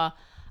draw.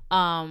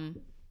 I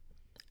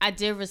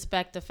did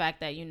respect the fact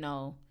that,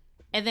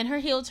 and then her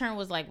heel turn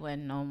was like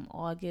when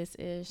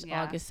August-ish,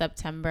 August,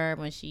 September,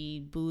 when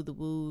she booed the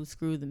woo,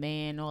 screwed the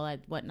man, all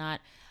that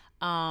whatnot.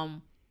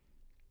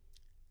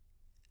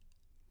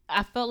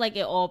 I felt like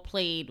it all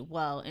played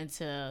well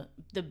into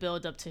the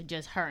build up to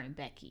just her and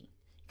Becky.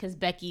 Because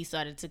Becky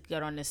started to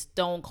get on this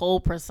Stone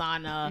Cold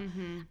persona.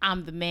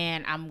 I'm the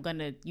man. I'm going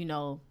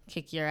to,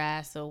 kick your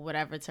ass or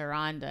whatever to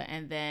Ronda.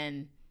 And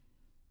then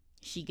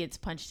she gets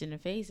punched in the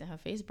face and her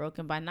face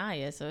broken by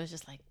Nia. So it's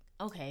just like,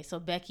 okay. So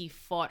Becky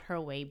fought her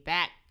way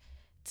back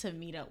to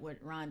meet up with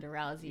Ronda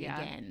Rousey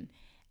again.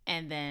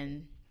 And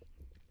then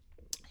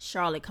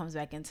Charlotte comes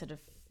back into the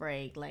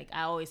fray. Like,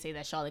 I always say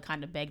that Charlotte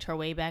kind of begged her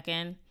way back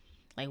in.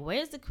 Like,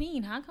 where's the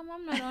queen? How come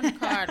I'm not on the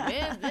card?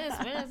 Where's this?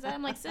 Where's that?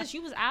 I'm like, sis,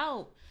 you was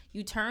out.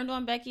 You turned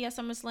on Becky at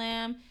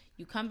SummerSlam.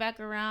 You come back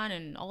around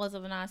and all this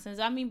other nonsense.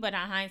 I mean, but in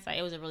hindsight,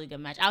 it was a really good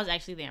match. I was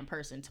actually there in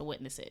person to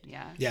witness it.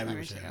 Yeah, we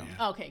were there.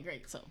 Yeah. Okay,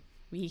 great. So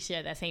we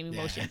shared that same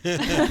emotion.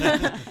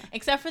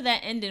 Except for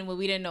that ending where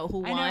we didn't know who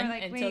won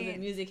until the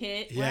music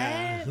hit.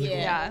 Yeah. What?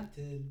 Yeah.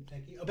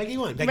 Becky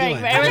won. Becky right,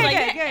 won. Right. Okay,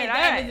 Like, good.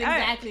 That All is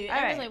exactly. All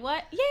Everyone's like,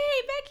 what? Yay,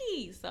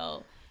 Becky.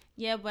 So,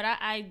 yeah, but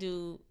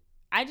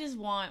I just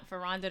want for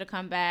Ronda to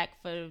come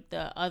back, for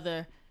the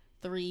other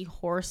 3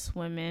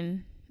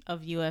 horsewomen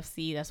of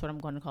UFC. That's what I'm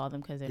going to call them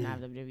because they're not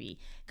WWE.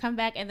 Come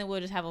back, and then we'll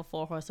just have a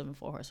 4 horsewomen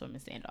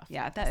standoff.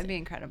 Yeah, that would be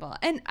incredible.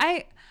 And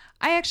I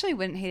actually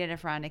wouldn't hate it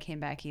if Ronda came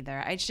back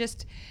either. I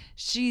just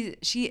she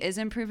is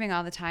improving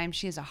all the time.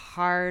 She is a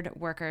hard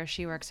worker.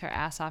 She works her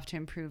ass off to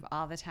improve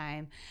all the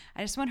time.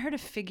 I just want her to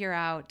figure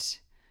out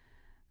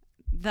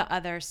the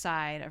other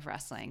side of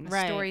wrestling,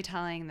 the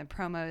storytelling, the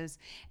promos,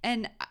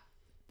 and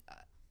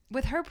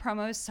with her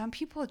promos, some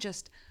people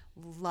just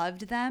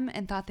loved them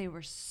and thought they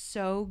were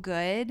so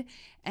good,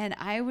 and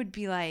I would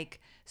be like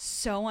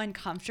so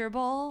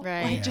uncomfortable,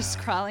 like just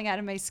crawling out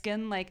of my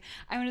skin. Like,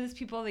 I'm one of those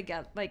people that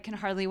get like can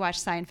hardly watch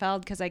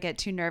Seinfeld because I get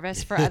too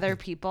nervous for other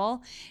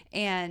people,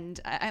 and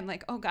I'm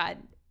like, oh God,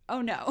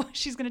 oh no,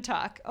 she's gonna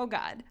talk. Oh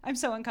God, I'm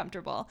so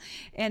uncomfortable.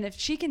 And if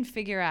she can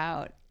figure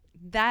out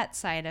that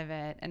side of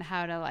it and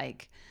how to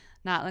like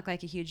not look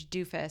like a huge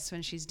doofus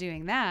when she's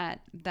doing that,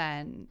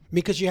 then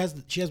because she has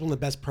one of the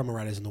best promo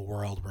writers in the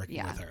world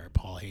working with her,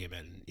 Paul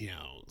Heyman,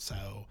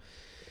 so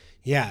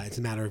yeah, it's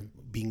a matter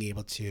of being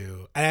able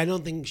to, and I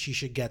don't think she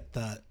should get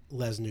the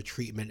Lesnar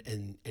treatment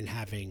in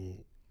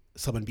having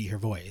someone be her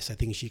voice. I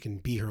think she can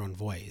be her own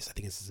voice. I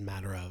think it's just a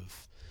matter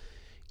of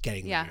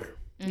getting there.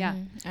 Yeah,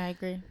 I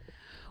agree.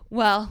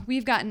 Well,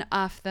 we've gotten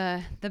off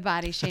the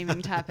body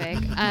shaming topic,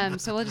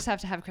 so we'll just have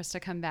to have Krista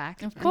come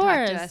back and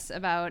talk to us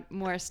about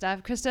more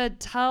stuff. Krista,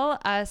 tell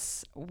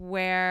us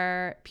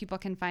where people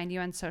can find you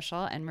on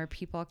social and where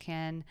people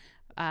can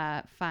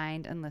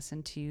find and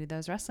listen to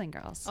Those Wrestling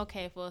Girls.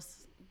 Okay, well,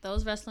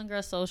 Those Wrestling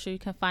Girls social, you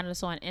can find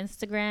us on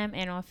Instagram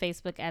and on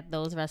Facebook at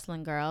Those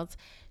Wrestling Girls.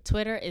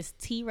 Twitter is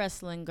T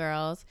Wrestling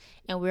Girls,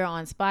 and we're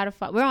on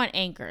Spotify. We're on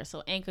Anchor,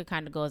 so Anchor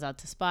kind of goes out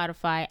to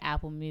Spotify,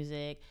 Apple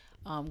Music,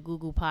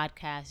 Google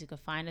Podcasts. You can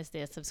find us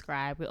there,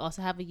 subscribe. We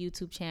also have a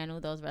YouTube channel,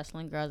 Those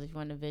Wrestling Girls, if you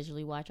want to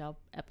visually watch our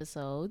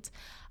episodes.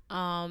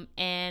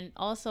 And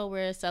also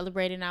we're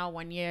celebrating our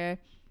 1-year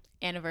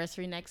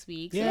anniversary next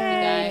week. So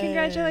Yay,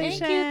 congratulations.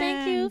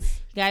 Thank you. You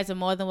guys are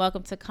more than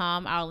welcome to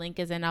come. Our link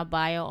is in our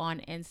bio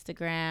on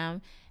Instagram.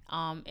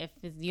 If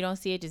you don't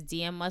see it, just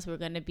DM us. We're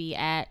going to be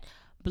at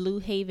Blue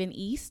Haven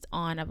East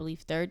on, I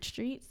believe, 3rd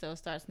Street. So it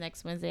starts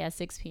next Wednesday at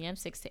 6 p.m.,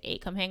 6 to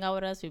 8. Come hang out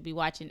with us. We'll be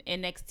watching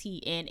NXT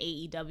and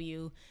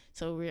AEW.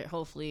 So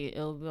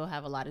we'll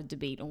have a lot of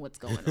debate on what's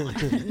going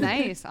on.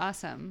 Nice.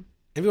 Awesome.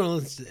 If you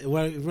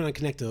want to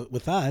connect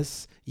with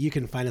us, you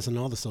can find us on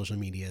all the social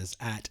medias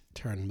at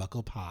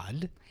Turnbuckle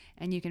Pod.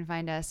 And you can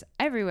find us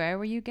everywhere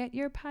where you get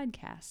your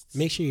podcasts.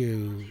 Make sure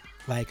you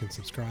like and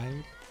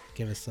subscribe.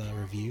 Give us a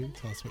review.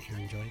 Tell us what you're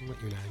enjoying,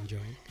 what you're not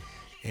enjoying.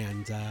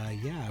 And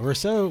yeah, we're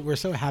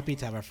so happy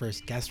to have our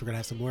first guest. We're gonna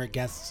have some more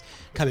guests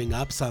coming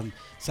up. Some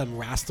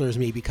wrestlers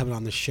may be coming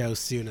on the show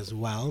soon as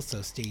well.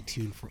 So stay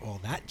tuned for all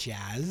that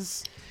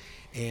jazz.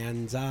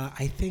 And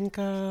I think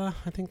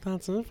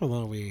that's it for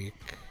the week.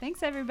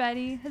 Thanks,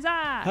 everybody.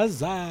 Huzzah!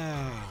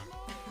 Huzzah!